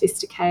as a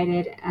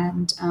sophisticated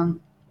and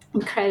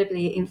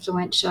incredibly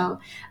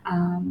influential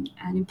and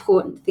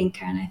important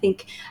thinker. And I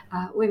think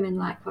women,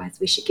 likewise,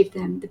 we should give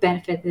them the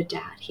benefit of the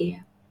doubt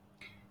here.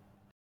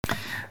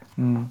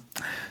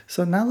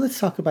 So now let's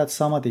talk about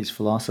some of these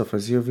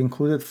philosophers. You've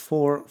included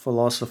 4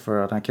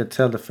 philosophers, and I can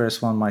tell the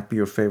first one might be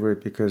your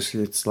favorite because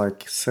it's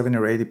like 70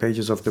 or 80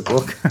 pages of the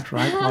book,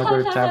 right?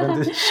 Margaret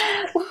Cavendish.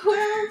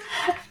 Well,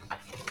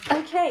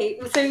 okay,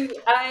 so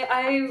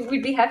I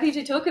would be happy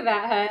to talk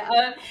about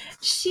her.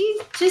 She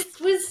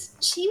was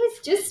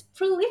just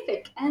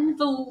prolific and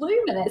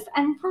voluminous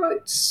and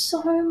wrote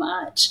so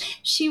much.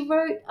 She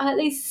wrote at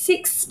least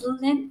 6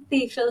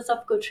 lengthy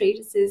philosophical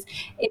treatises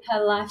in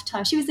her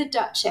lifetime. She was a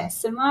duchess.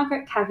 So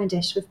Margaret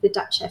Cavendish was the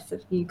Duchess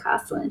of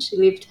Newcastle, and she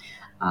lived,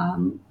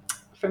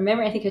 from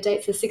memory, I think her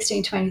dates are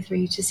 1623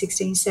 to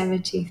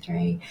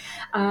 1673.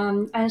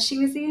 And she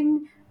was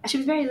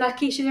very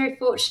lucky. She was very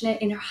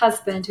fortunate in her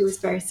husband, who was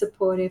very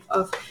supportive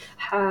of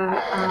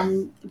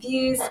her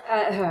views,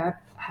 her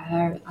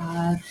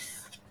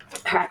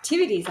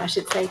activities, I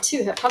should say,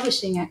 too, her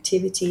publishing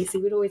activities. He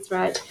would always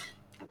write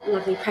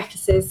lovely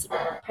prefaces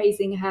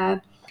praising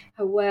her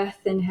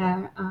worth and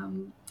her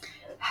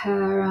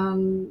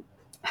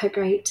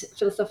great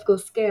philosophical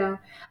skill.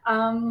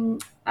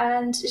 And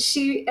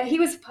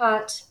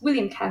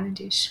William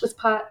Cavendish was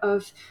part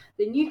of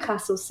the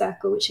Newcastle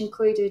Circle, which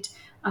included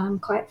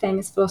quite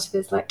famous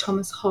philosophers like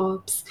Thomas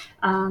Hobbes,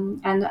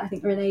 and I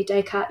think René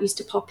Descartes used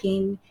to pop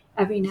in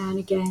every now and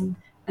again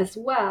as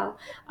well.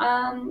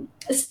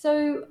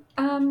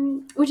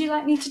 Would you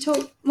like me to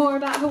talk more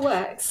about her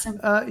works?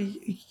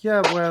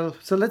 Yeah, well,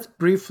 so let's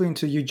briefly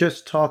you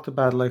just talked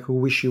about like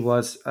who she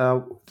was.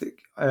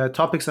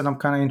 Topics that I'm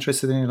kind of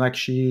interested in, like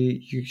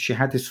she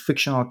had this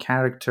fictional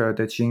character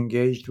that she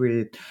engaged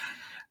with.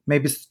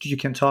 Maybe you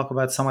can talk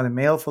about some of the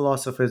male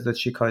philosophers that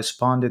she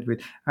corresponded with.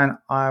 And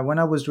when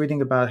I was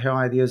reading about her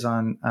ideas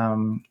on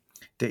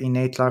the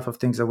innate life of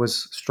things, I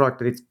was struck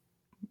that it's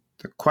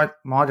quite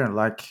modern,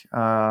 like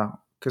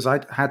because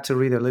I had to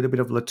read a little bit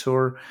of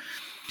Latour,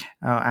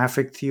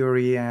 affect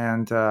theory,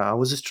 and I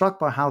was struck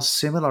by how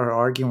similar her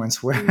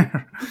arguments were.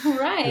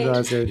 Right.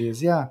 Those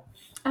ideas, yeah.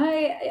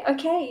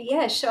 Okay,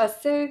 yeah, sure.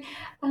 So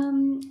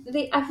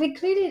I've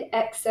included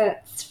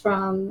excerpts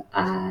from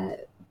a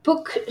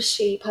book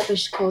she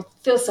published called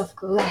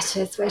Philosophical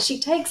Letters, where she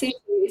takes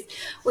issues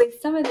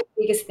with some of the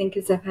biggest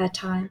thinkers of her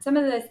time. Some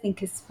of those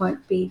thinkers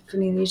won't be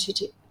familiar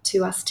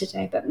to us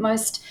today, but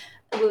most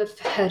will have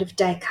heard of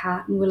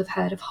Descartes and will have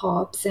heard of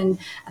Hobbes, and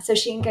so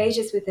she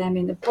engages with them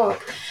in the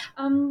book.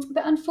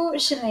 But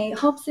unfortunately,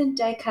 Hobbes and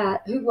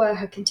Descartes, who were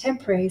her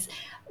contemporaries,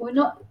 were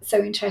not so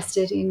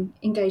interested in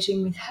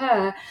engaging with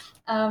her.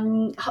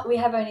 We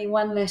have only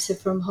one letter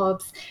from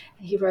Hobbes.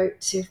 He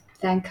wrote to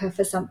thank her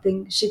for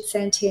something she'd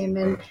sent him,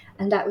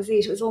 and that was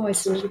it. It was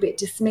almost a little bit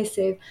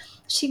dismissive.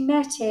 She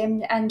met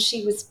him, and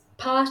she was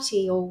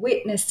party or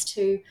witness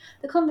to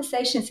the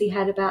conversations he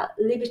had about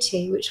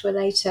liberty, which were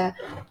later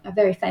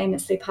very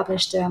famously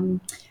published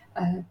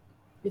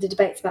with the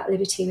debates about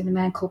liberty with a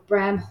man called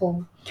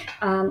Bramhall.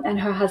 And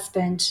her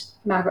husband,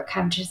 Margaret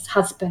Cavendish's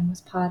husband,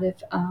 was part of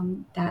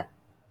that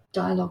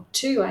dialogue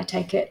too, I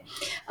take it.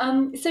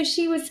 So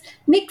she was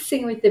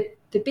mixing with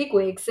the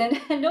bigwigs,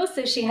 and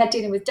also she had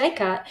dinner with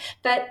Descartes,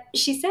 but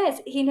she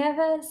says he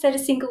never said a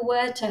single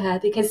word to her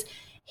because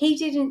he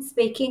didn't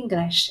speak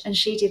English and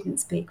she didn't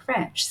speak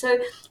French. So,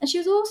 and she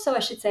was also, I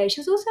should say, she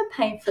was also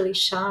painfully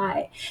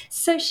shy.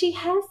 So she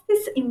has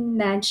this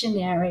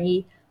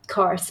imaginary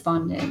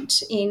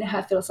correspondent in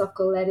her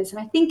philosophical letters.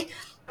 And I think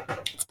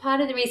it's part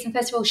of the reason,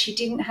 first of all, she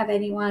didn't have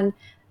anyone,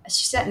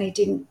 she certainly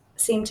didn't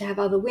seem to have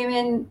other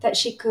women that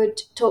she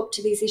could talk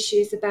to these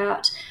issues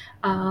about.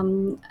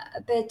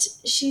 But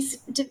she's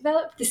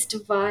developed this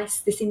device,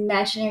 this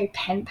imaginary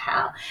pen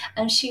pal,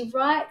 and she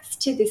writes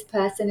to this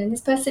person, and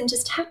this person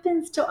just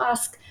happens to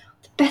ask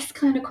best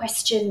kind of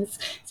questions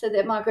so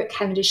that Margaret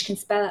Cavendish can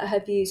spell out her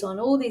views on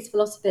all these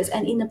philosophers,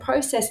 and in the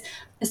process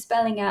of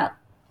spelling out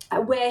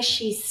where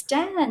she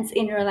stands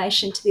in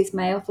relation to these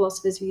male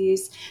philosophers'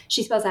 views,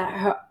 she spells out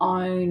her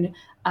own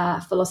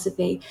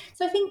philosophy.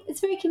 So I think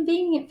it's very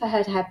convenient for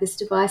her to have this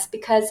device,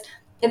 because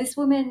this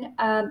woman,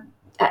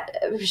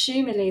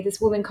 presumably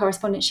this woman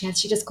correspondent she has,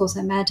 she just calls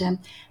her Madam,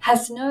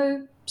 has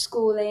no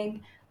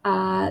schooling,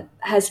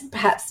 has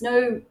perhaps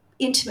no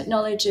intimate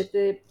knowledge of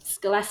the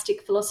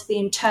scholastic philosophy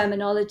and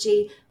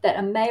terminology that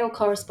a male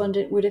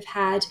correspondent would have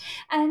had,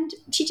 and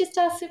she just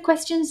asks her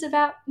questions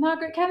about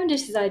Margaret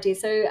Cavendish's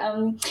ideas.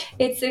 So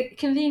it's a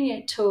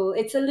convenient tool.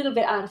 It's a little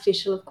bit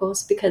artificial, of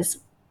course, because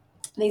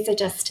these are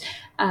just,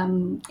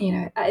 in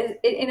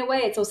a way,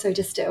 it's also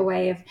just a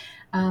way of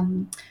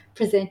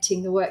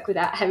presenting the work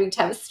without having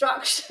to have a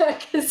structure,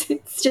 because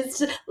it's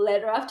just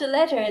letter after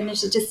letter, and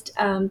there's just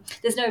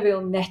there's no real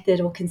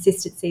method or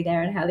consistency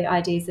there in how the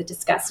ideas are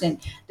discussed,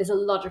 and there's a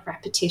lot of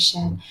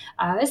repetition.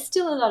 It's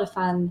still a lot of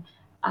fun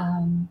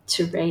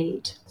to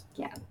read.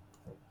 Yeah.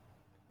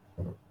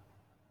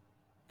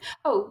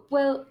 Oh,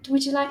 well,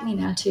 would you like me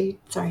now to,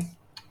 sorry,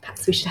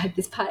 perhaps we should have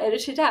this part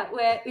edited out,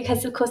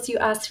 because of course you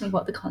asked me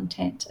what the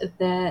content of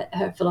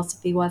her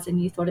philosophy was,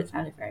 and you thought it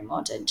sounded very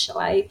modern. Shall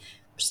I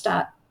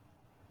start?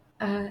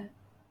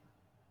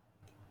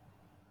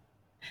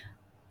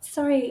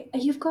 Sorry,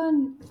 you've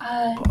gone.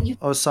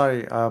 Oh,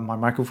 sorry, my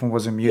microphone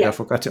was on mute. Yeah, I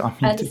forgot to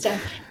unmute. I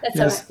understand. That's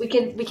yes. All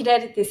right. We can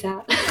edit this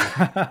out.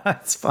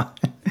 That's fine.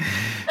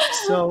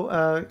 So,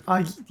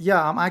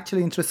 I'm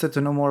actually interested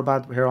to know more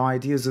about her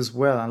ideas as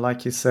well. And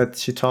like you said,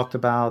 she talked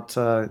about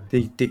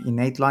the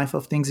innate life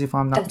of things, if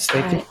I'm not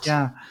mistaken. Right.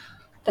 Yeah.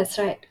 That's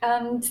right.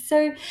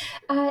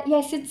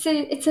 Yes, it's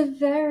a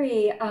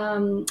very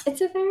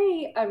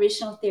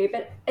original theory,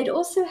 but it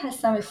also has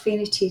some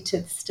affinity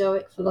to the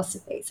Stoic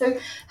philosophy. So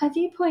her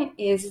viewpoint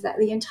is that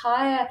the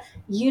entire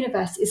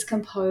universe is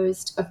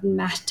composed of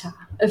matter,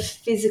 of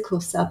physical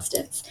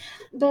substance,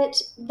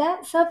 but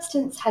that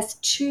substance has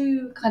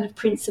two kind of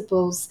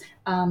principles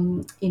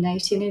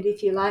innate in it,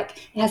 if you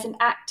like. It has an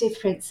active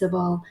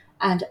principle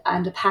and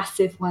a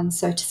passive one,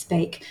 so to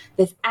speak.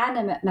 There's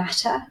animate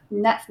matter,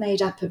 and that's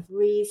made up of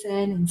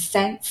reason and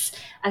sense.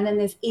 And then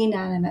there's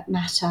inanimate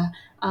matter,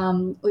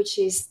 which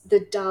is the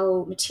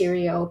dull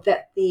material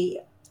that the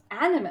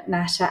animate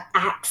matter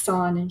acts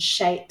on and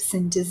shapes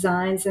and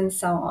designs and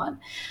so on.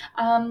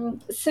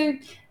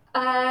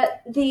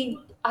 The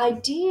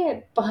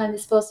idea behind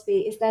this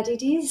philosophy is that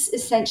it is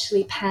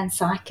essentially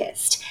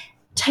panpsychist.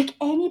 Take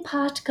any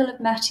particle of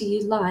matter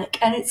you like,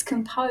 and it's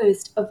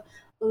composed of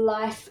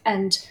life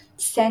and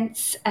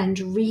sense and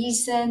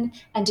reason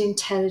and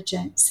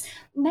intelligence.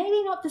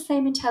 Maybe not the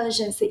same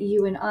intelligence that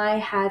you and I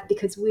have,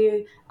 because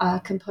we're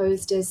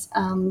composed as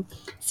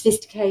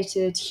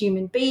sophisticated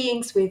human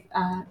beings with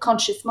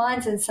conscious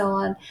minds and so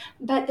on,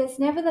 but there's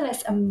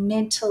nevertheless a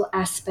mental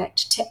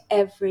aspect to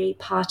every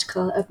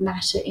particle of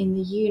matter in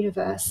the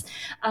universe.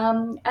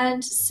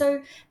 And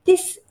so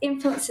this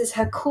influences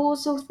her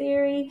causal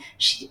theory.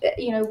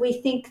 We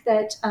think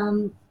that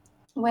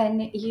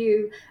when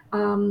you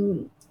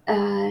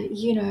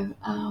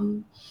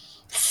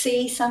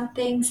see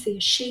something, see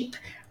a sheep,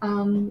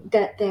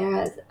 that there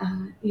are,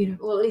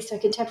 or at least her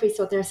contemporaries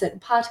thought there are certain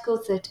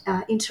particles that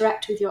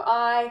interact with your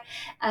eye.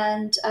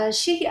 And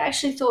she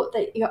actually thought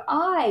that your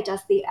eye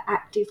does the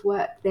active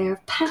work there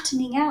of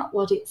patterning out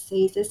what it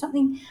sees. There's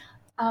something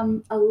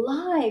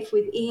alive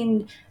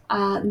within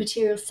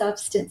material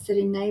substance that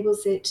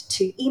enables it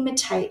to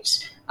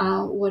imitate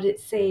what it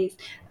sees.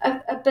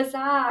 A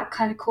bizarre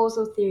kind of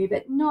causal theory,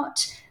 but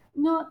not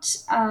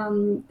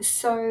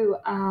so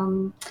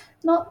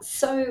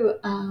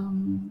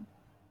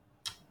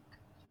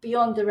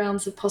beyond the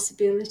realms of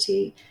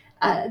possibility.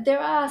 There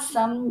are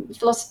some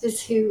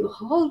philosophers who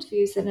hold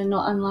views that are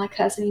not unlike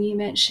us. I mean, you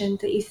mentioned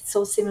that you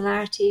saw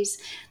similarities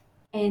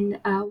in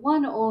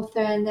one author,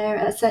 and there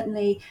are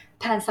certainly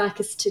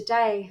panpsychists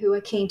today who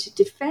are keen to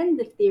defend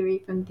the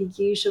theory from the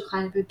usual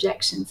kind of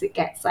objections it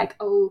gets, like,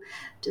 oh,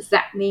 does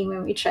that mean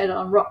when we tread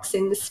on rocks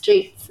in the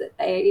streets that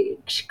they're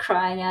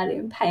crying out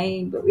in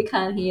pain but we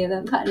can't hear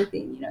them, kind of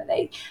thing.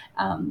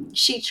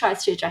 She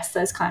tries to address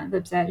those kind of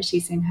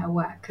absurdities in her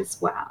work as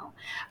well.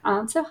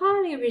 So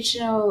highly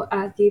original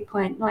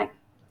viewpoint, like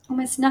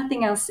almost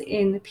nothing else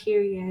in the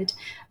period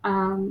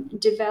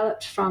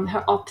developed from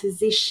her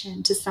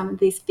opposition to some of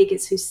these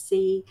figures who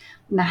see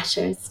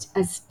matter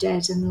as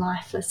dead and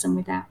lifeless and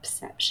without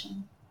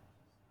perception.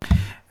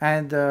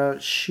 And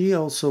she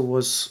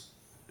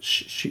also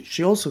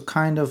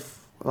kind of,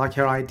 like,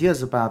 her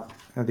ideas about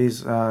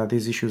these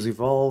issues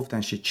evolved,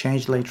 and she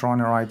changed later on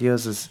her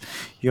ideas, as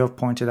you have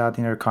pointed out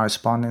in her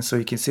correspondence. So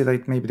you can see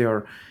that maybe they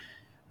were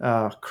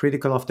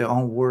critical of their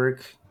own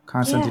work,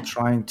 constantly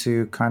trying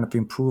to kind of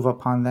improve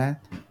upon that.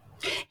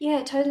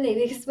 Yeah, totally.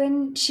 Because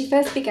when she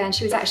first began,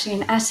 she was actually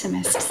an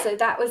atomist. So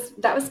that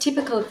was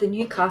typical of the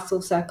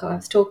Newcastle circle I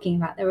was talking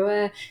about. There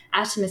were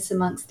atomists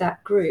amongst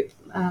that group.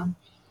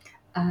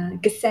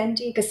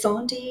 Gassendi,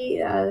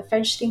 the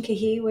French thinker,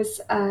 he was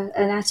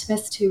an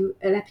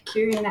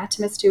Epicurean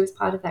atomist who was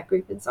part of that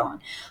group and so on.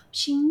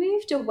 She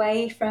moved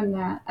away from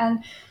that,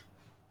 and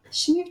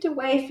she moved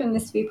away from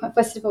this viewpoint,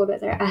 first of all, that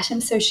there are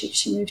atoms, so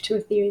she moved to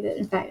a theory that,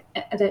 in fact,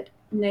 that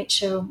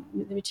nature,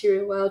 the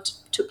material world,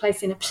 took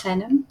place in a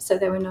plenum, so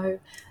there were no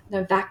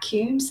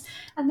vacuums.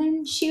 And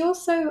then she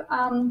also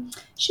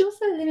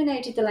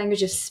eliminated the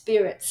language of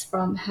spirits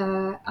from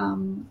her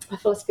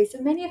philosophy.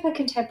 So many of her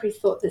contemporaries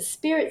thought that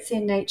spirits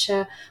in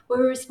nature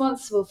were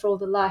responsible for all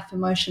the life,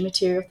 emotion,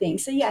 material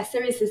things. So yes,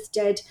 there is this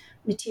dead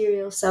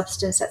material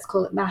substance, let's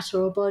call it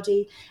matter or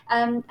body.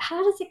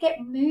 How does it get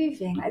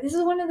moving? Like, this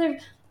is one of the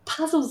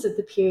puzzles of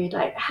the period.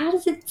 Like, how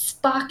does it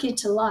spark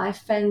into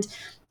life? And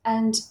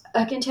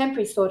her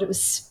contemporaries thought it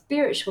was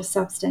spiritual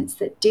substance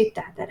that did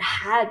that, that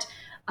had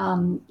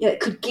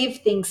it could give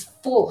things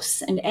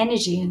force and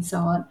energy and so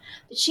on.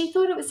 But she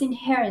thought it was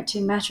inherent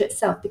to matter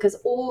itself, because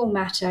all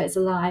matter is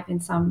alive in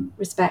some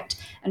respect,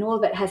 and all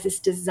of it has this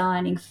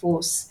designing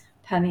force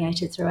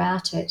permeated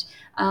throughout it.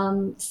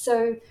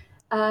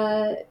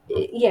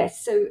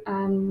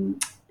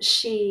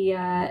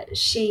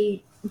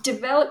 She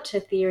developed her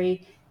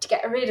theory to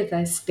get rid of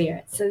those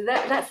spirits. So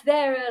that's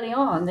there early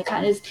on,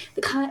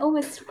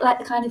 almost like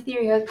the kind of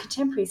theory her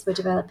contemporaries were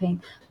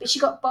developing. But she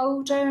got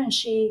bolder, and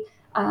she,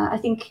 I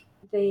think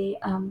the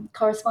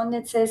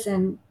correspondences,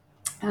 and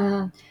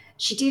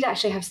she did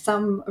actually have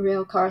some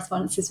real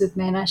correspondences with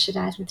men, I should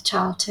add, with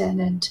Charlton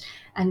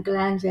and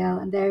Glanville,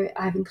 and there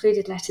I've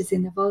included letters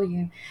in the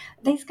volume.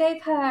 These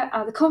gave her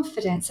the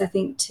confidence, I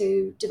think,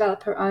 to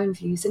develop her own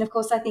views. And of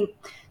course, I think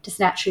just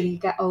naturally you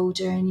get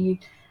older and you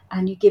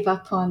give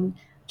up on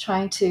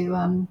trying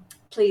to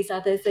please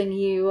others, and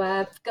you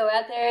go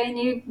out there and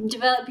you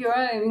develop your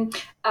own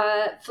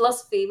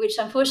philosophy, which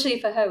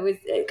unfortunately for her was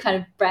kind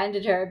of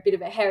branded her a bit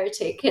of a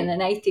heretic and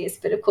an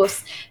atheist. But of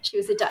course, she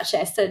was a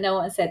duchess, so no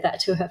one said that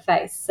to her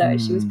face, so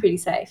she was pretty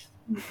safe.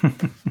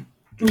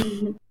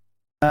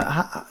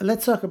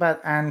 Let's talk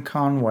about Anne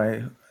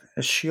Conway.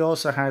 She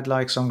also had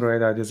like some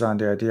great ideas on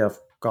the idea of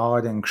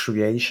God and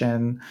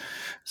creation.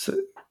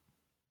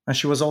 And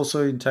she was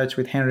also in touch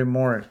with Henry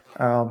Moore.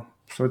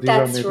 So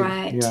that's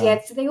right. Yeah.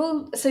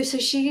 So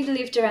she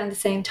lived around the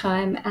same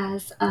time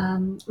as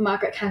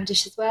Margaret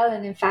Cavendish as well,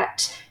 and in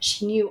fact,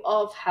 she knew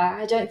of her.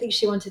 I don't think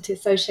she wanted to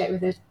associate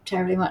with her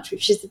terribly much,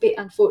 which is a bit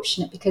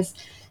unfortunate, because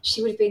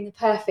she would have been the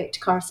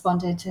perfect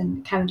correspondent,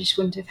 and Cavendish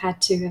wouldn't have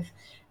had to have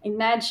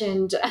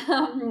imagined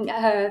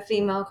her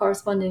female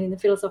correspondent in the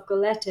Philosophical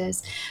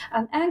Letters.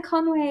 Anne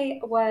Conway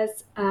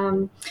was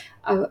a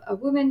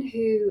woman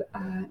who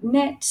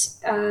met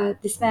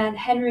this man,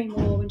 Henry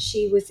Moore, when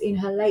she was in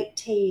her late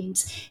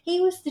teens. He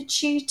was the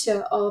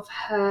tutor of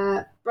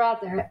her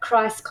brother at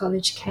Christ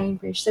College,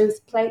 Cambridge. So he was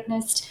a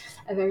Platonist,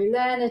 a very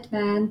learned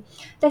man.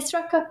 They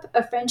struck up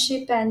a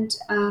friendship, and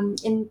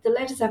in the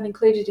letters I've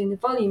included in the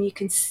volume, you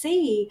can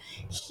see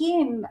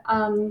him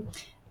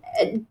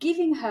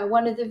giving her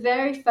one of the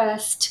very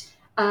first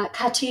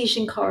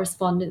Cartesian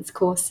correspondence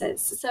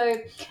courses.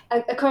 So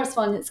a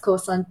correspondence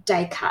course on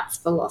Descartes'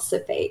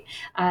 philosophy,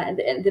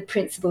 the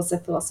principles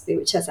of philosophy,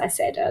 which, as I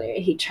said earlier,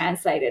 he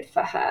translated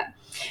for her.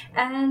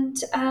 And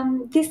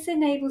this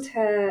enabled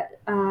her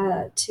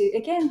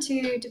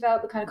to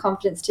develop a kind of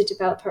confidence to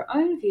develop her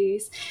own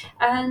views.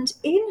 And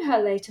in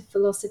her later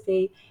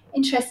philosophy,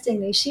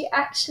 interestingly, she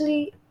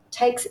actually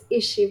takes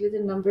issue with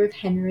a number of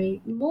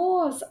Henry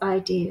Moore's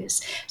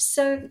ideas.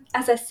 So,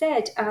 as I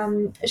said,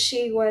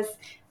 she was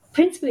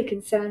principally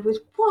concerned with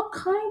what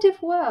kind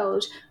of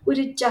world would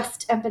a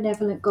just and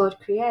benevolent God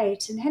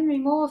create. And Henry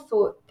Moore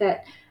thought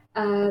that,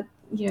 in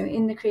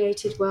the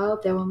created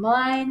world, there were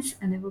minds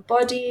and there were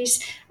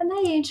bodies, and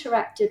they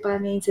interacted by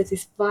means of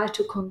this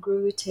vital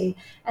congruity.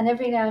 And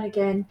every now and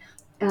again,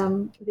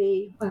 not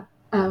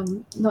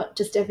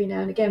just every now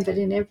and again, but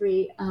in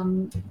every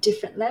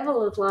different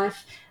level of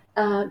life,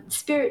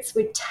 spirits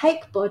would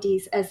take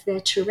bodies as their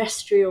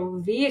terrestrial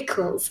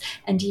vehicles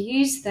and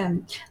use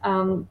them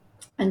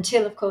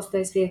until, of course,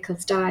 those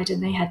vehicles died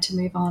and they had to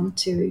move on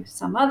to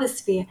some other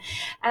sphere.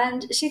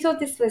 And she thought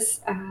this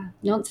was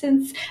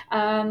nonsense,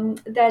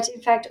 that,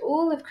 in fact,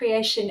 all of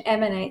creation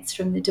emanates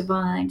from the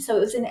divine. So it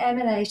was an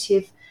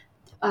emanative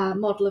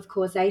model of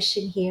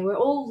causation here, where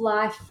all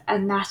life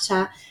and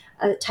matter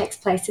that takes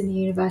place in the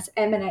universe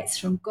emanates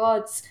from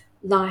God's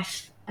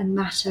life and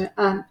matter.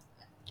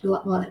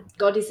 Well,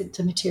 God isn't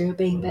a material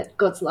being, but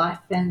God's life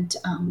and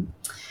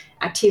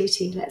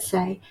activity, let's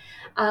say.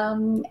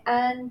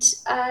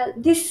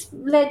 This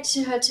led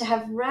to her to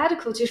have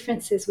radical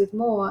differences with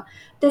Moore.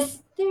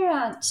 There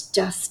aren't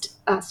just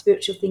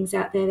spiritual things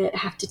out there that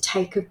have to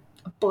take a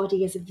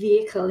body as a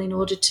vehicle in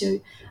order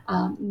to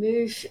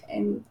move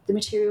in the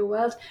material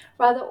world.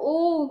 Rather,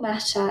 all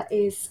matter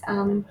is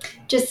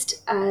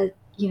just a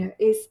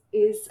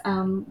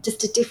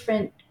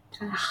different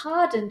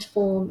hardened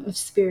form of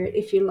spirit,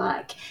 if you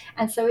like,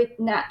 and so it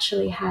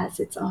naturally has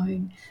its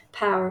own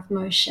power of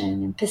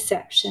motion and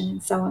perception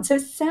and so on. So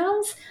it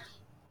sounds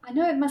I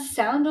know it must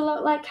sound a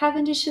lot like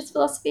Cavendish's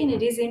philosophy, and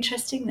it is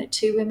interesting that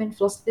two women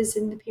philosophers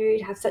in the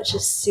period have such a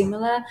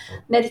similar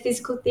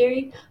metaphysical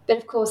theory. But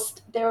of course,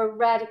 there are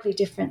radically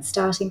different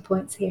starting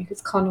points here,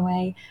 because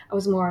Conway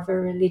was more of a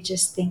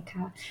religious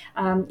thinker.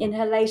 In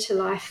her later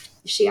life,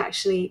 she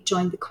actually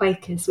joined the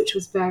Quakers, which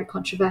was very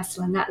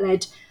controversial, and that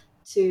led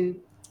to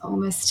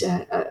almost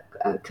a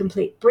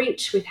complete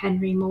breach with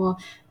Henry More,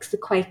 because the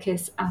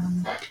Quakers,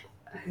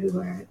 who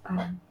were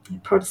a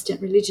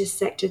Protestant religious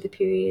sect of the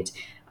period,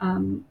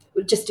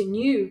 just a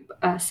new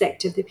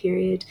sect of the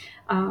period,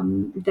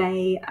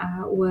 they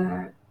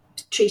were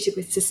treated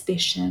with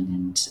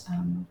suspicion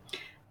and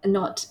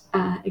not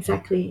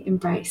exactly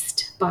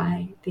embraced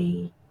by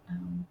the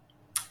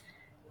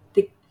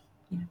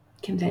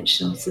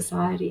conventional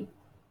society.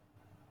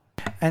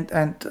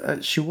 And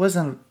she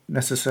wasn't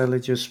necessarily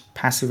just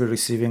passively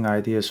receiving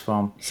ideas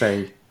from,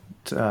 say,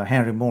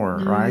 Henry Moore,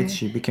 right?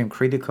 She became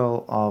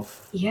critical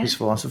of his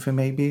philosophy,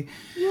 maybe.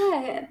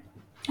 Yeah,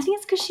 I think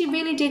it's because she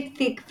really did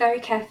think very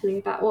carefully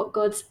about what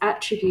God's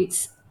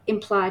attributes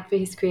implied for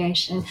his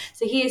creation.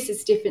 So here's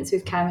this difference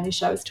with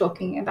Cavendish I was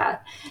talking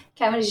about.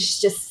 Cavendish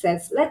just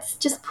says, let's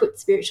just put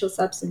spiritual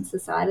substance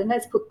aside and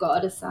let's put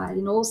God aside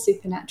in all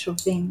supernatural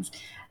things,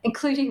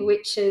 including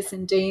witches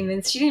and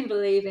demons. She didn't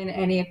believe in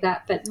any of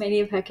that, but many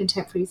of her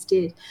contemporaries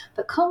did.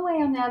 But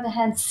Conway, on the other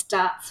hand,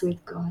 starts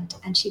with God,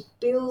 and she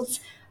builds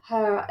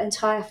her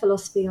entire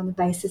philosophy on the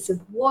basis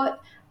of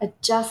what a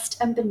just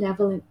and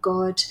benevolent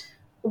God,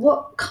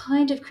 what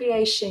kind of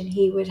creation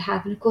he would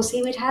have. And of course,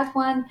 he would have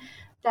one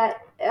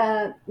that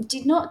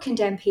did not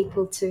condemn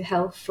people to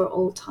hell for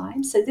all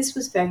time. So this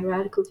was a very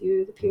radical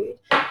view of the period.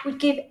 Would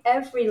give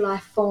every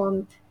life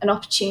form an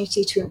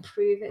opportunity to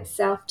improve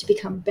itself, to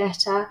become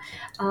better.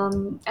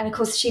 And of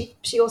course,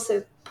 she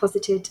also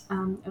posited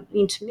an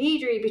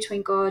intermediary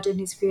between God and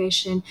his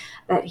creation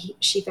that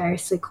she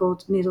variously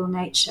called middle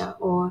nature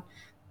or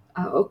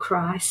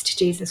Christ,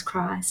 Jesus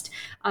Christ.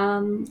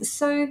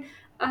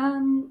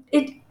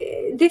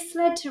 This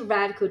led to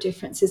radical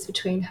differences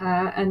between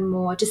her and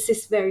More, just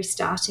this very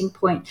starting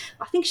point.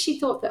 I think she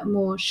thought that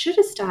More should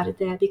have started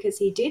there because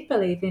he did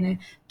believe in a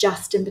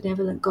just and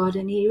benevolent God,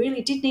 and he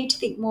really did need to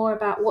think more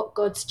about what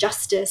God's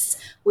justice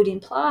would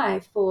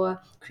imply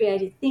for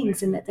created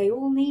things, and that they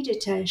all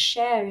needed to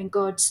share in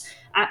God's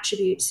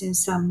attributes in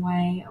some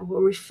way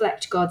or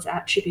reflect God's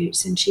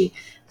attributes. And she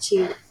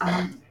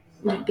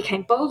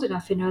became bold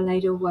enough in her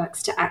later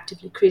works to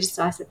actively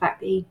criticize the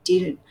fact that he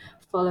didn't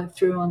follow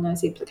through on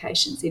those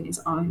implications in his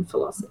own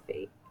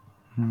philosophy.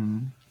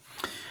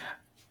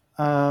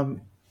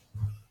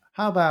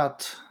 How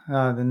about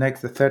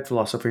the third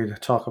philosophy to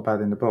talk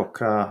about in the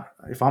book?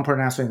 If I'm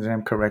pronouncing the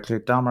name correctly,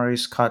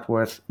 Damaris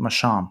Cudworth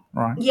Masham,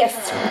 right?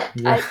 Yes,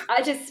 yeah.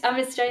 I just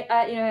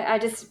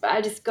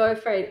go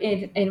for it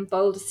in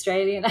bold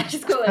Australian. I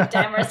just call it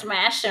Damaris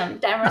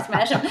Masham.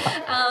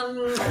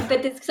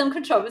 But there's some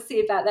controversy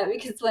about that,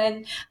 because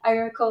when I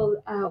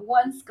recall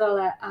one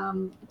scholar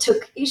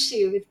took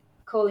issue with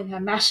calling her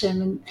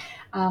Masham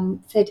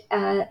and said,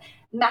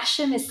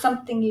 Masham is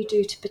something you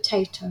do to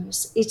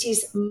potatoes. It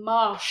is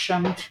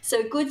Marsham.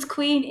 So Good's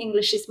Queen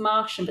English is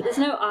Marsham, but there's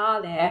no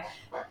R there.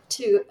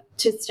 To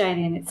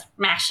Australian, it's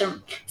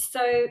Masham.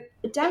 So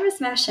Damaris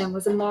Masham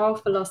was a moral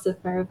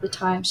philosopher of the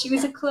time. She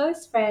was a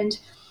close friend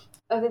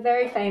of a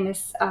very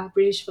famous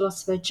British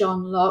philosopher,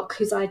 John Locke,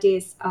 whose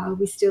ideas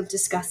we still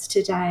discuss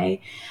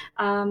today.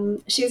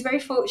 She was very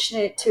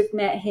fortunate to have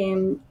met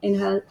him in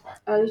her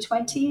early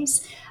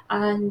 20s,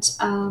 and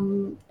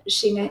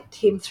she met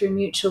him through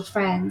mutual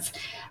friends.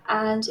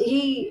 And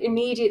he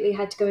immediately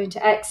had to go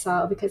into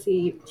exile because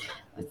he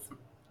was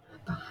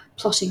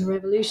plotting a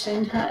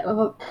revolution.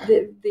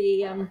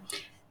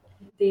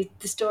 The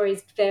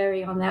stories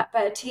vary on that,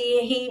 but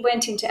he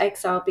went into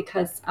exile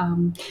because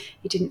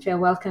he didn't feel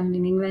welcome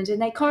in England,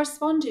 and they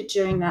corresponded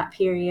during that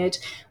period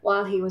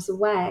while he was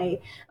away.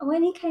 And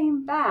when he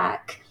came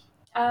back,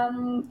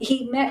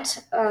 he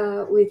met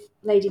with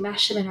Lady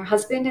Masham and her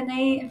husband, and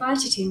they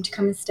invited him to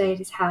come and stay at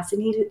his house.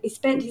 And he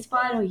spent his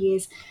final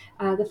years,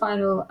 the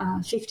final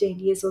 15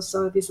 years or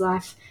so of his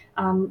life,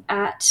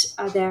 at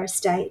their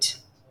estate.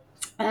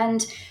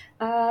 And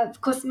of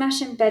course,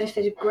 Masham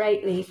benefited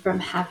greatly from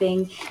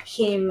having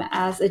him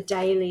as a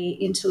daily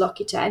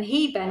interlocutor, and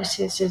he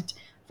benefited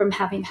from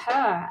having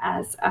her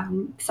as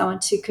someone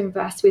to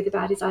converse with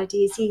about his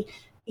ideas.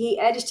 He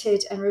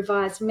edited and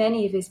revised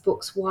many of his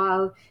books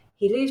while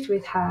he lived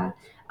with her.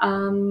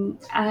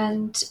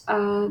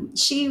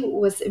 She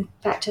was, in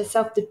fact,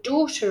 herself the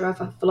daughter of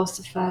a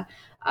philosopher,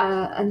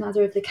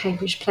 another of the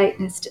Cambridge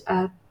Platonists,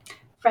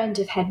 friend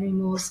of Henry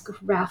More's,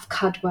 Ralph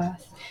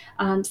Cudworth.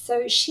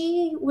 So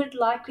she would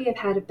likely have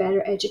had a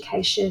better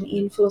education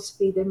in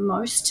philosophy than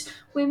most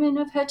women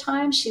of her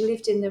time. She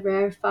lived in the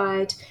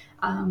rarefied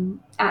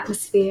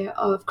atmosphere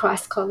of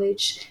Christ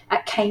College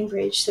at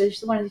Cambridge. So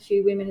she's one of the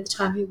few women at the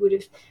time who would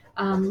have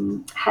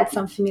had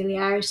some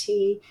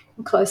familiarity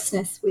and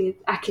closeness with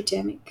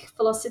academic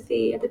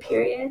philosophy of the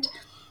period.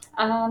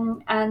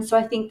 And so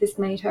I think this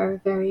made her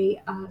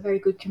a very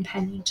good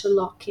companion to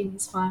Locke in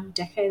his final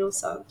decade or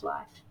so of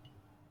life.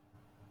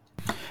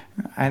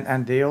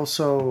 And they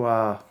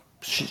also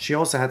she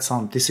also had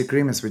some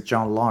disagreements with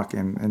John Locke,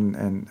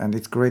 and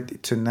it's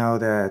great to know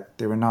that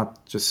they were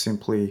not just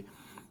simply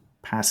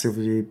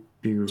passively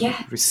be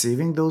Yeah.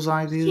 receiving those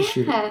ideas.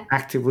 She Yeah.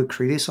 actively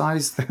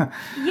criticized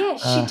Yeah,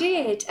 she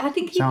did. I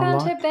think he John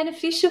found her Locke.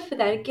 beneficial for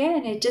that.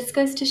 Again, it just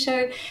goes to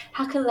show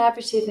how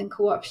collaborative and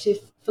cooperative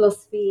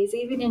philosophy is,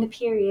 even in a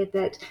period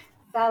that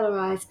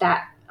valorized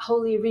that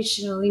wholly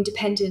original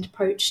independent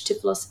approach to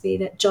philosophy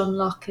that John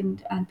Locke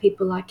and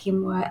people like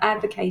him were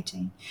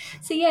advocating.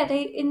 So yeah,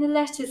 they in the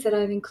letters that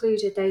I've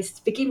included, they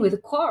begin with a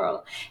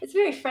quarrel. It's a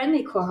very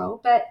friendly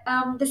quarrel, but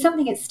there's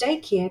something at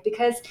stake here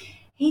because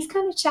he's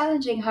kind of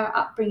challenging her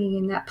upbringing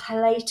in that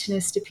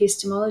Platonist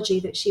epistemology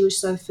that she was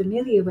so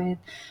familiar with.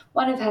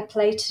 One of her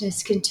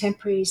Platonist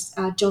contemporaries,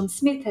 John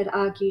Smith, had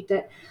argued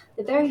that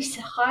the very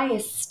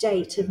highest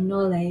state of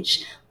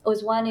knowledge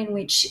was one in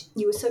which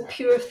you were so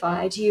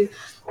purified, you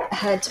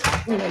had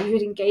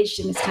engaged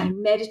in this kind of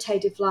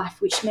meditative life,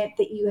 which meant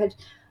that you had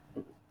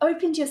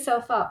opened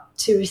yourself up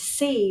to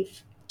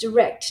receive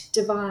direct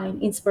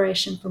divine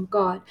inspiration from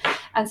God.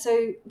 And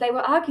so they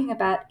were arguing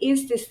about,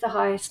 is this the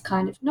highest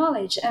kind of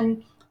knowledge?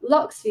 And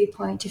Locke's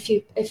viewpoint,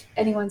 if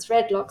anyone's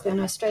read Locke, they'll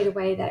know straight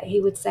away that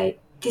he would say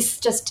this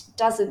just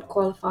doesn't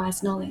qualify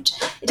as knowledge.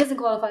 It doesn't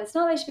qualify as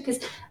knowledge because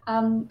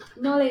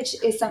knowledge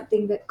is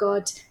something that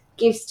God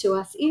gives to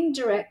us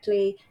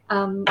indirectly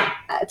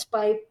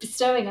by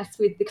bestowing us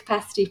with the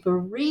capacity for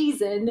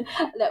reason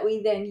that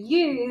we then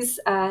use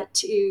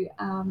to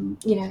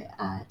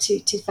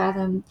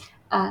fathom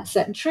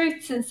certain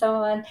truths and so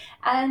on.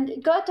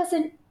 And God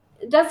doesn't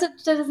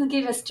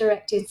give us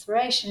direct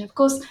inspiration. Of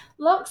course,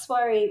 Locke's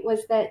worry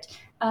was that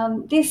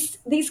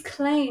these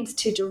claims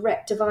to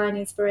direct divine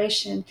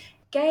inspiration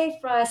gave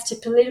rise to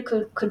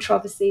political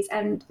controversies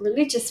and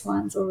religious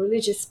ones, or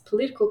religious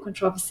political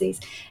controversies,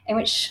 in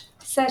which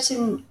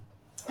certain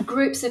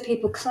groups of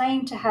people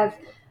claim to have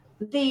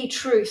the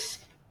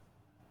truth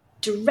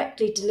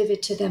directly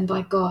delivered to them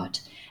by God.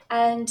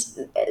 And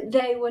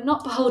they were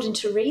not beholden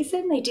to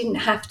reason. They didn't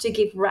have to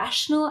give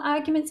rational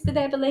arguments for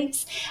their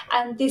beliefs.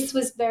 And this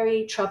was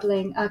very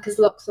troubling because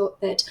Locke thought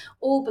that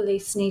all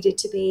beliefs needed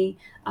to be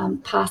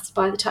passed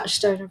by the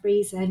touchstone of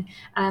reason.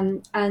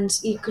 And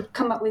you could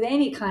come up with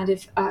any kind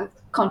of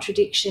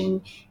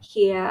contradiction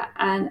here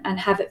and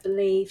have it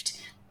believed.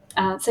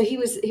 So he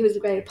was a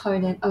great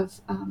opponent of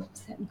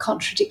certain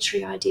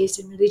contradictory ideas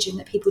in religion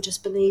that people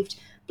just believed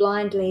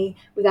blindly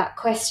without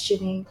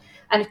questioning.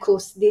 And of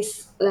course,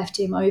 this left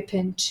him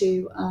open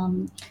to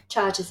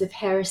charges of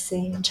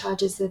heresy and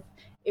charges of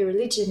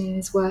irreligion in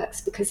his works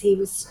because he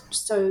was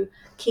so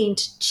keen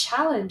to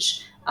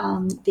challenge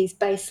these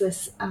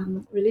baseless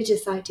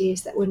religious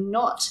ideas that were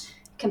not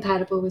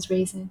compatible with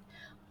reason.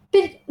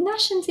 But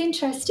Nashen's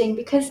interesting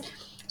because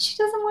she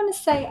doesn't want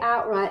to say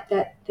outright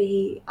that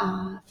the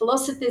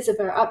philosophers of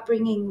her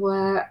upbringing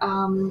were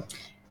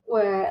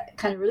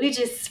kind of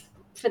religious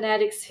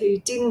fanatics who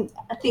didn't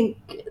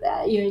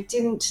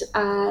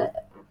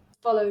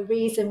follow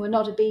reason, were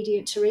not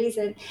obedient to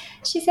reason.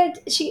 She said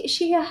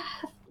she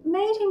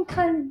made him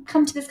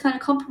come to this kind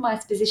of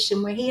compromise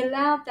position where he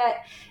allowed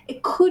that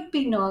it could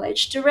be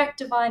knowledge, direct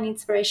divine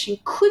inspiration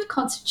could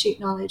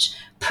constitute knowledge,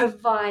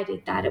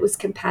 provided that it was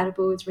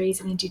compatible with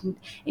reason and didn't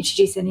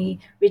introduce any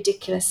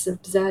ridiculous,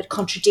 absurd,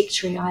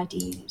 contradictory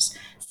ideas.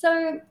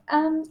 So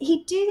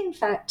he did, in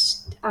fact,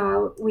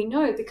 we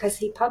know because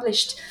he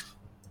published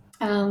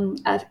an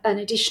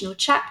additional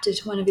chapter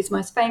to one of his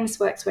most famous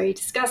works where he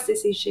discussed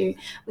this issue.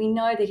 We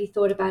know that he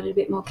thought about it a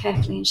bit more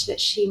carefully and that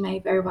she may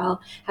very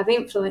well have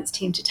influenced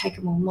him to take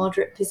a more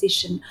moderate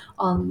position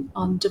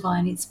on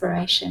divine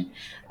inspiration.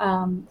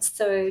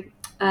 So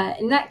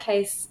in that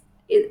case,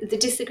 the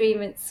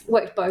disagreements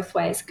worked both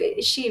ways.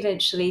 She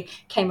eventually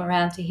came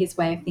around to his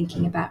way of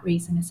thinking about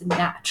reason as a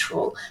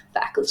natural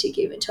faculty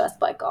given to us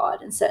by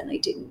God, and certainly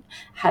didn't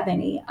have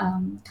any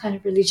kind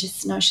of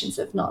religious notions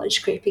of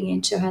knowledge creeping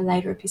into her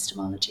later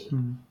epistemology.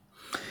 Mm.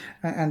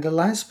 And the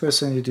last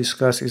person you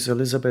discuss is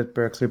Elizabeth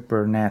Berkeley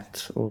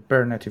Burnett, or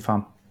Burnett,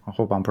 I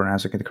hope I'm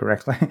pronouncing it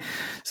correctly.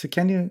 So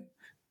can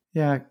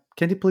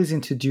you please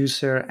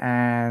introduce her?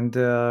 And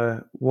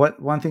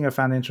one thing I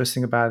found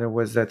interesting about her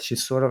was that she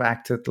sort of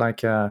acted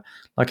like an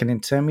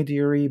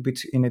intermediary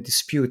in a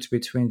dispute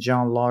between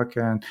John Locke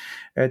and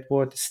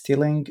Edward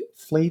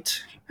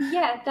Stillingfleet.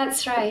 Yeah,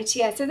 that's right.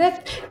 Yeah, so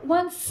that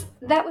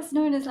was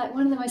known as like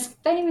one of the most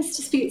famous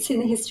disputes in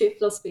the history of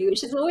philosophy,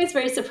 which is always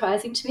very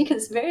surprising to me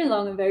because it's very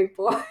long and very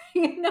boring.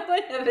 No one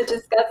ever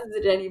discusses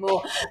it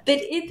anymore. But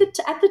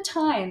at the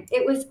time,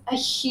 it was a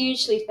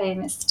hugely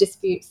famous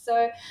dispute.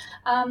 So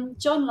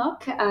John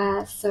Locke,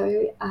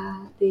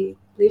 the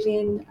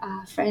live-in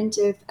friend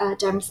of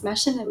Damaris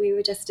Mashen that we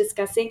were just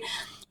discussing,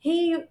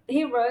 he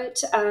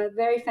wrote a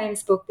very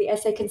famous book, The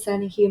Essay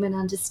Concerning Human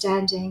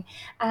Understanding,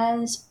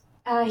 and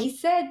He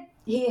said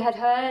he had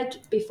heard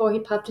before he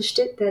published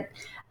it that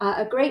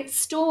a great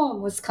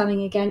storm was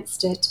coming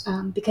against it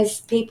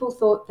because people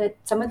thought that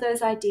some of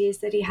those ideas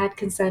that he had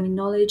concerning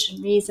knowledge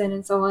and reason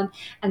and so on,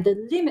 and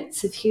the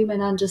limits of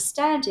human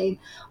understanding,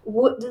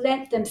 would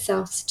lend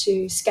themselves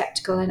to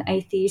skeptical and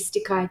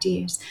atheistic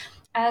ideas.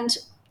 And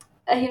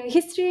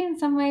history in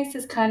some ways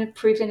has kind of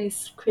proven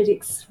his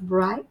critics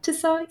right to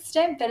some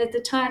extent, but at the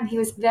time he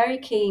was very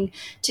keen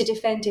to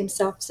defend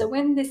himself. So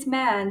when this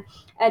man,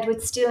 Edward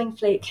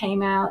Stillingfleet,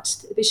 came out,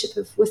 the Bishop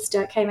of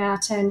Worcester came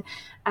out and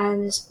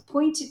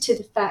pointed to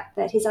the fact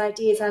that his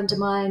ideas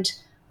undermined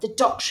the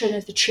doctrine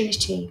of the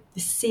Trinity, the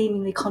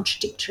seemingly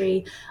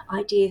contradictory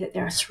idea that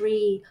there are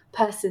three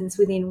persons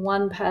within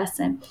one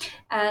person,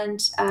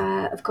 and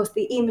of course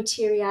the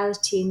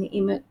immateriality and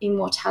the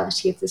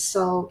immortality of the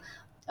soul.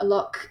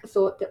 Locke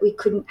thought that we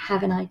couldn't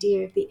have an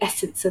idea of the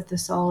essence of the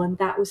soul, and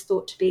that was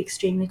thought to be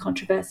extremely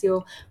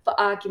controversial for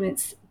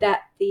arguments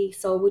that the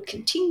soul would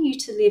continue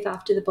to live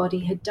after the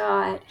body had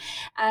died.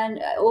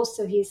 And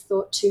also he is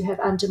thought to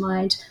have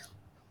undermined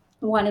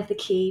one of the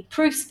key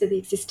proofs for the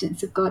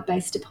existence of God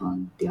based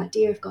upon the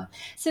idea of God.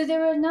 So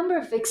there are a number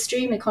of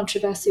extremely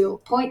controversial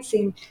points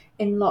in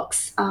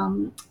Locke's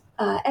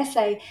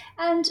essay.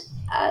 And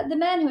the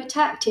man who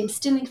attacked him,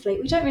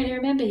 Stillingfleet, we don't really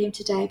remember him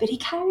today, but he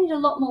carried a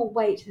lot more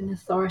weight and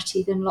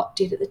authority than Locke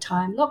did at the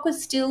time. Locke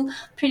was still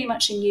pretty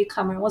much a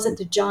newcomer and wasn't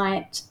the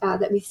giant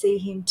that we see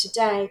him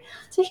today.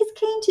 So he's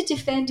keen to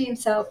defend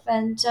himself,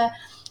 and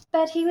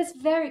but he was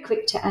very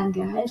quick to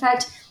anger. In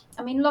fact,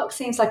 I mean, Locke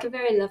seems like a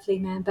very lovely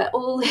man, but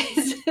all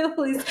his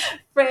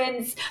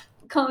friends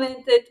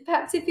comment that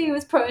perhaps if he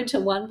was prone to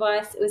one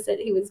vice, it was that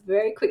he was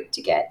very quick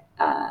to get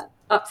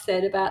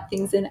upset about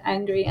things and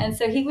angry. And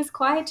so he was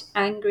quite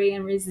angry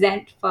and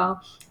resentful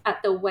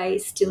at the way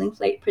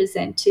Stillingfleet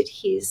presented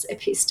his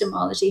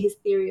epistemology, his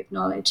theory of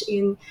knowledge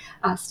in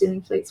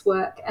Stillingfleet's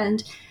work.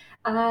 And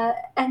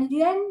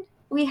then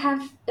we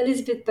have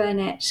Elizabeth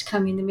Burnet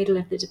come in the middle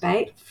of the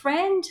debate,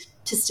 friend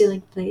to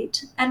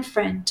Stillingfleet and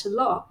friend to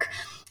Locke.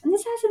 And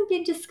this hasn't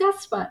been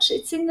discussed much.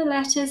 It's in the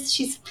letters.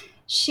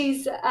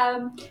 She's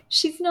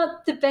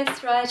not the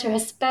best writer. Her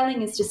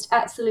spelling is just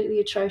absolutely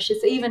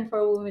atrocious. Even for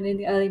a woman in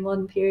the early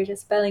modern period, her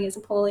spelling is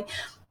appalling.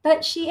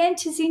 But she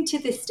enters into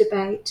this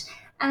debate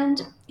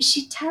and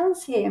she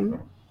tells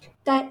him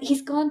that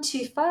he's gone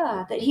too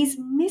far, that he's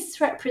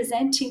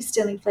misrepresenting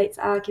Stillingfleet's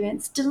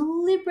arguments,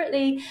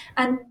 deliberately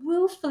and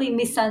willfully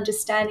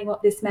misunderstanding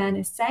what this man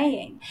is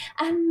saying,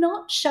 and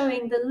not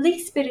showing the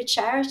least bit of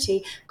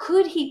charity.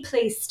 Could he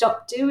please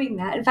stop doing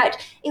that? In fact,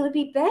 it would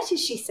be better,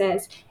 she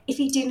says, if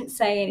he didn't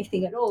say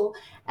anything at all.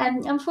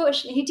 And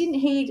unfortunately, he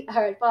didn't heed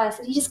her advice,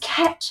 and he just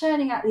kept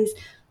churning out these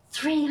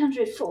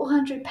 300,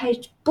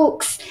 400-page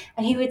books,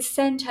 and he would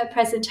send her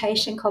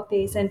presentation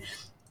copies, and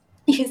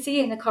you can see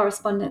in the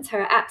correspondence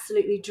her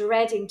absolutely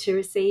dreading to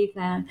receive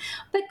them,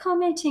 but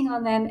commenting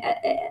on them,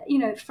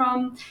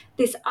 from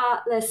this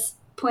artless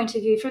point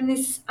of view, from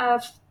this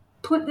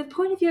the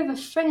point of view of a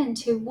friend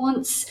who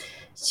wants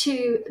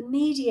to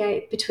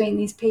mediate between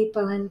these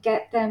people and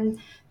get them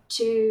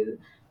to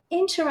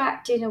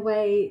interact in a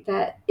way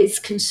that is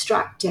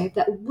constructive,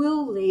 that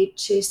will lead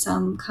to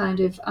some kind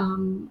of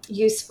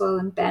useful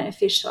and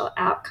beneficial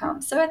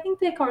outcome. So I think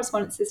their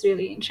correspondence is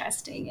really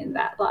interesting in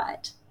that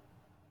light.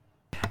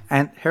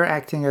 And her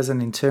acting as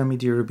an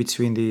intermediary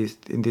between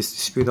in this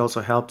dispute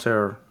also helped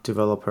her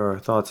develop her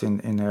thoughts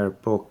in her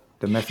book,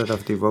 The Method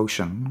of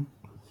Devotion.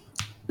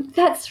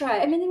 That's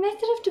right. I mean, The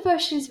Method of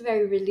Devotion is a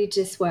very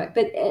religious work,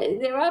 but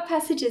there are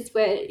passages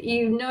where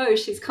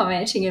she's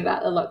commenting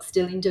about the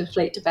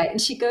Locke-Stillingfleet debate, and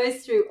she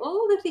goes through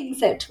all the things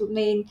that would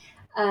mean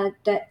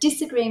that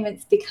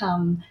disagreements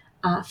become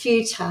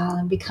futile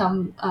and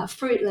become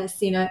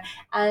fruitless,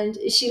 and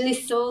she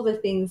lists all the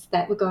things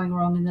that were going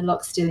wrong in the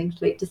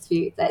Locke-Stillingfleet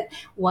dispute, that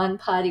one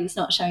party was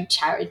not showing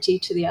charity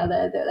to the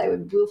other, that they were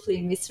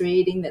willfully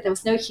misreading, that there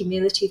was no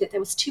humility, that there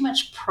was too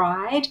much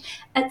pride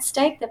at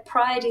stake, that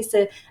pride is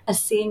a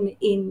sin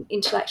in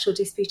intellectual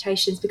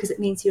disputations because it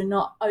means you're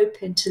not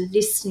open to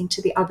listening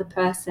to the other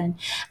person.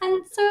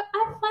 And so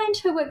I find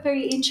her work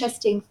very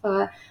interesting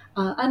for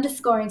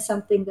underscoring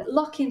something that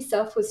Locke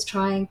himself was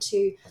trying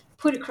to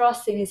put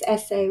across in his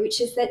essay,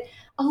 which is that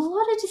a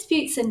lot of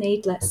disputes are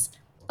needless.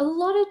 A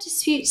lot of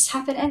disputes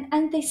happen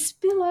and they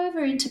spill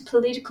over into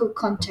political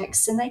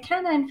contexts, and they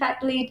can in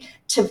fact lead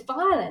to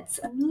violence.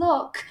 And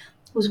Locke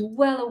was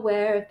well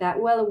aware of that,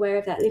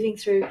 living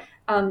through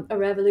a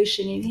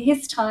revolution in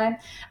his time.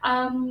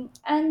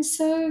 And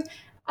so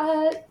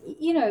that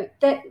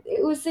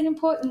it was an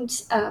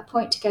important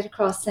point to get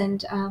across,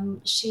 and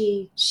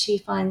she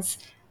finds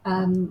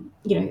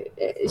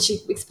she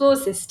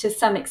explores this to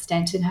some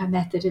extent in her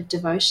Method of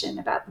Devotion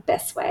about the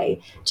best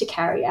way to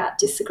carry out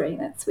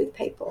disagreements with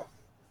people.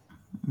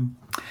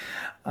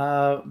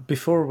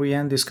 Before we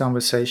end this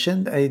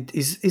conversation,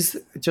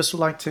 is just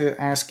like to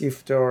ask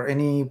if there are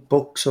any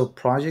books or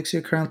projects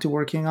you're currently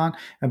working on.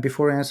 And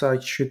before I answer,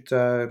 I should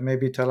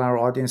maybe tell our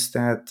audience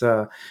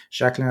that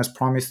Jacqueline has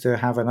promised to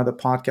have another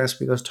podcast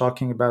with us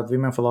talking about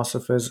women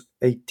philosophers,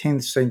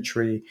 18th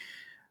century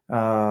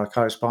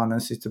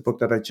Correspondence. It's a book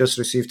that I just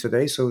received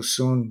today. So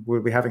soon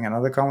we'll be having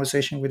another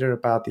conversation with her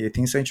about the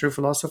 18th century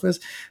philosophers.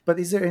 But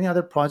is there any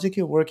other project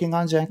you're working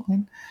on,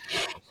 Jacqueline?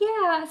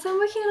 Yeah, so I'm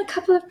working on a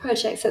couple of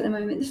projects at the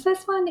moment. The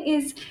first one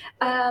is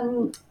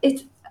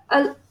it's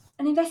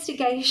an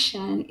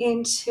investigation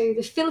into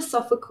the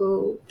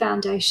philosophical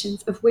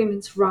foundations of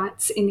women's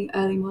rights in the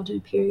early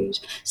modern period.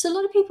 So a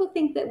lot of people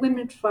think that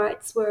women's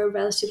rights were a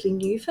relatively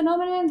new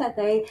phenomenon, that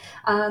they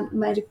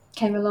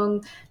came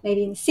along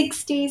maybe in the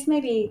 60s,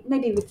 maybe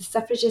with the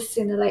suffragists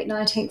in the late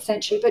 19th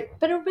century,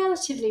 but a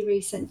relatively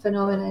recent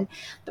phenomenon.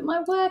 But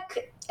my work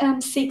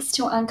seeks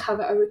to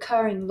uncover a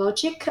recurring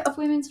logic of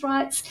women's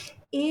rights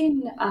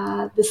in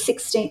the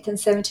 16th and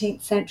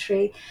 17th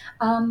century.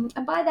 And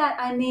by that,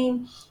 I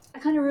mean a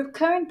kind of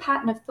recurring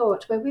pattern of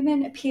thought where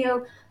women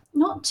appeal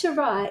not to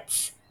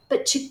rights,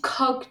 but to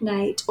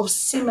cognate or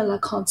similar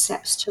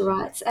concepts to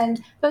rights.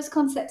 And those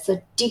concepts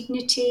are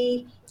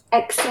dignity,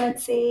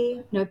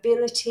 excellency,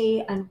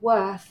 nobility, and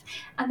worth.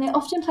 And they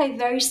often play a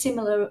very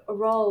similar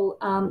role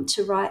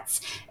to rights.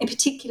 In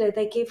particular,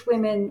 they give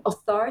women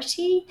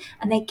authority,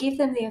 and they give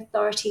them the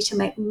authority to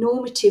make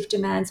normative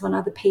demands on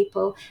other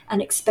people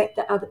and expect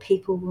that other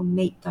people will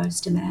meet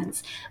those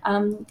demands.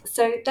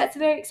 So that's a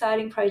very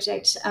exciting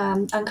project,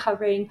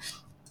 uncovering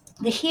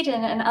the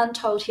hidden and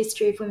untold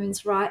history of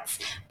women's rights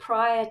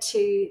prior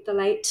to the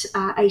late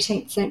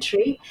 18th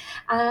century.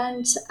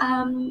 And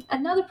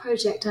another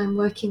project I'm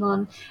working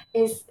on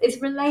is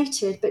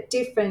related but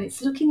different.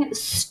 It's looking at the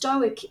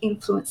Stoic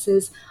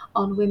influences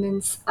on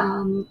women's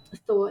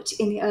thought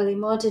in the early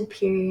modern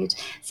period.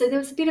 So there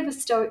was a bit of a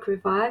Stoic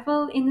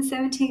revival in the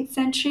 17th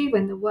century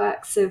when the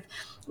works of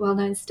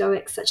well-known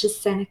Stoics such as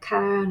Seneca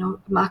and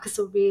Marcus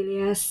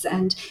Aurelius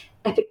and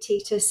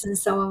Epictetus and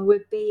so on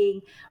were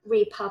being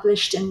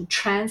republished and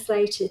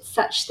translated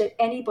such that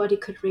anybody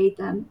could read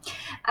them.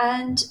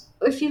 And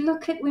if you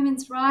look at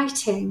women's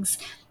writings,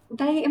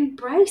 they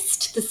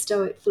embraced the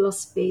Stoic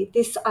philosophy,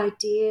 this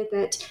idea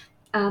that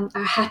our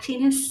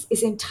happiness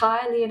is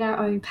entirely in our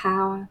own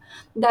power,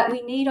 that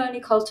we need only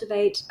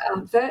cultivate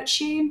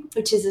virtue,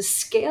 which is a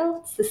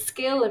skill. It's the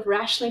skill of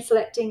rationally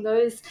selecting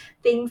those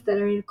things that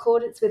are in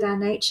accordance with our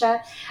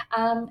nature,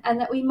 and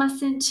that we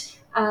mustn't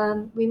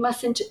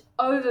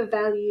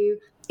overvalue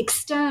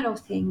external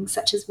things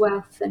such as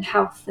wealth and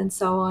health and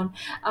so on.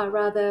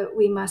 Rather,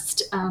 we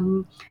must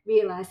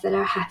realise that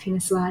our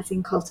happiness lies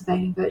in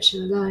cultivating virtue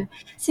alone.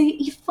 So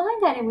you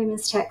find that in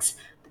women's texts.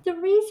 But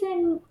the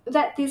reason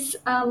that this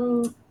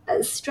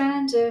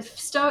strand of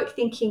Stoic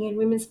thinking in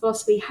women's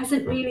philosophy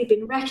hasn't really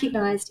been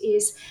recognised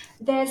is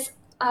there's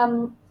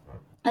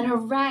an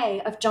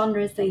array of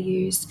genres they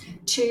use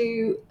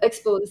to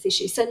explore this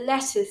issue. So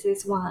letters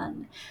is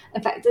one.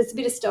 In fact, there's a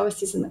bit of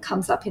Stoicism that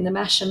comes up in the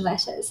Masham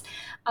letters.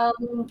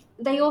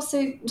 They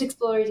also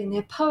explore it in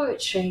their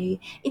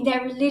poetry, in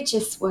their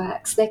religious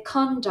works, their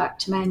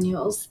conduct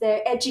manuals,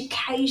 their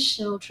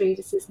educational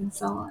treatises, and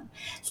so on.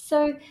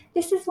 So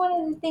this is one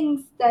of the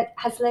things that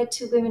has led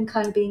to women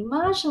kind of being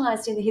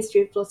marginalised in the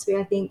history of philosophy,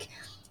 I think.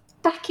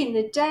 Back in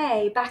the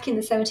day, back in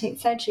the 17th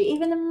century,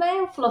 even the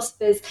male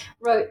philosophers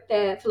wrote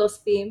their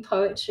philosophy in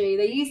poetry.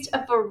 They used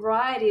a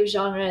variety of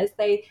genres.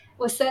 They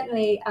were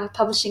certainly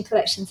publishing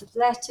collections of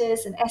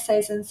letters and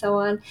essays and so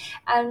on.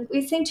 And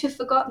we seem to have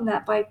forgotten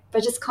that by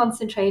just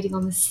concentrating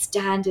on the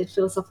standard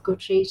philosophical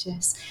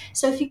treatise.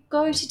 So if you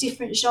go to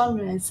different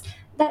genres,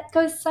 that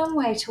goes some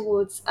way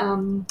towards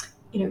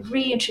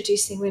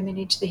reintroducing women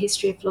into the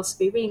history of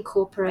philosophy,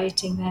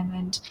 reincorporating them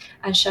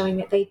and showing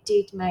that they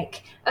did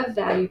make a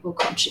valuable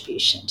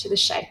contribution to the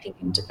shaping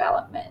and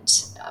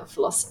development of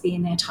philosophy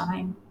in their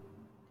time.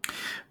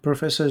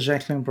 Professor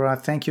Jacqueline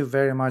Broad, thank you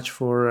very much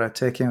for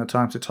taking the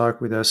time to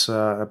talk with us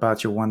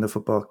about your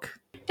wonderful book.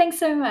 Thanks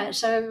so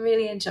much. I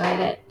really enjoyed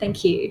it.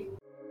 Thank you.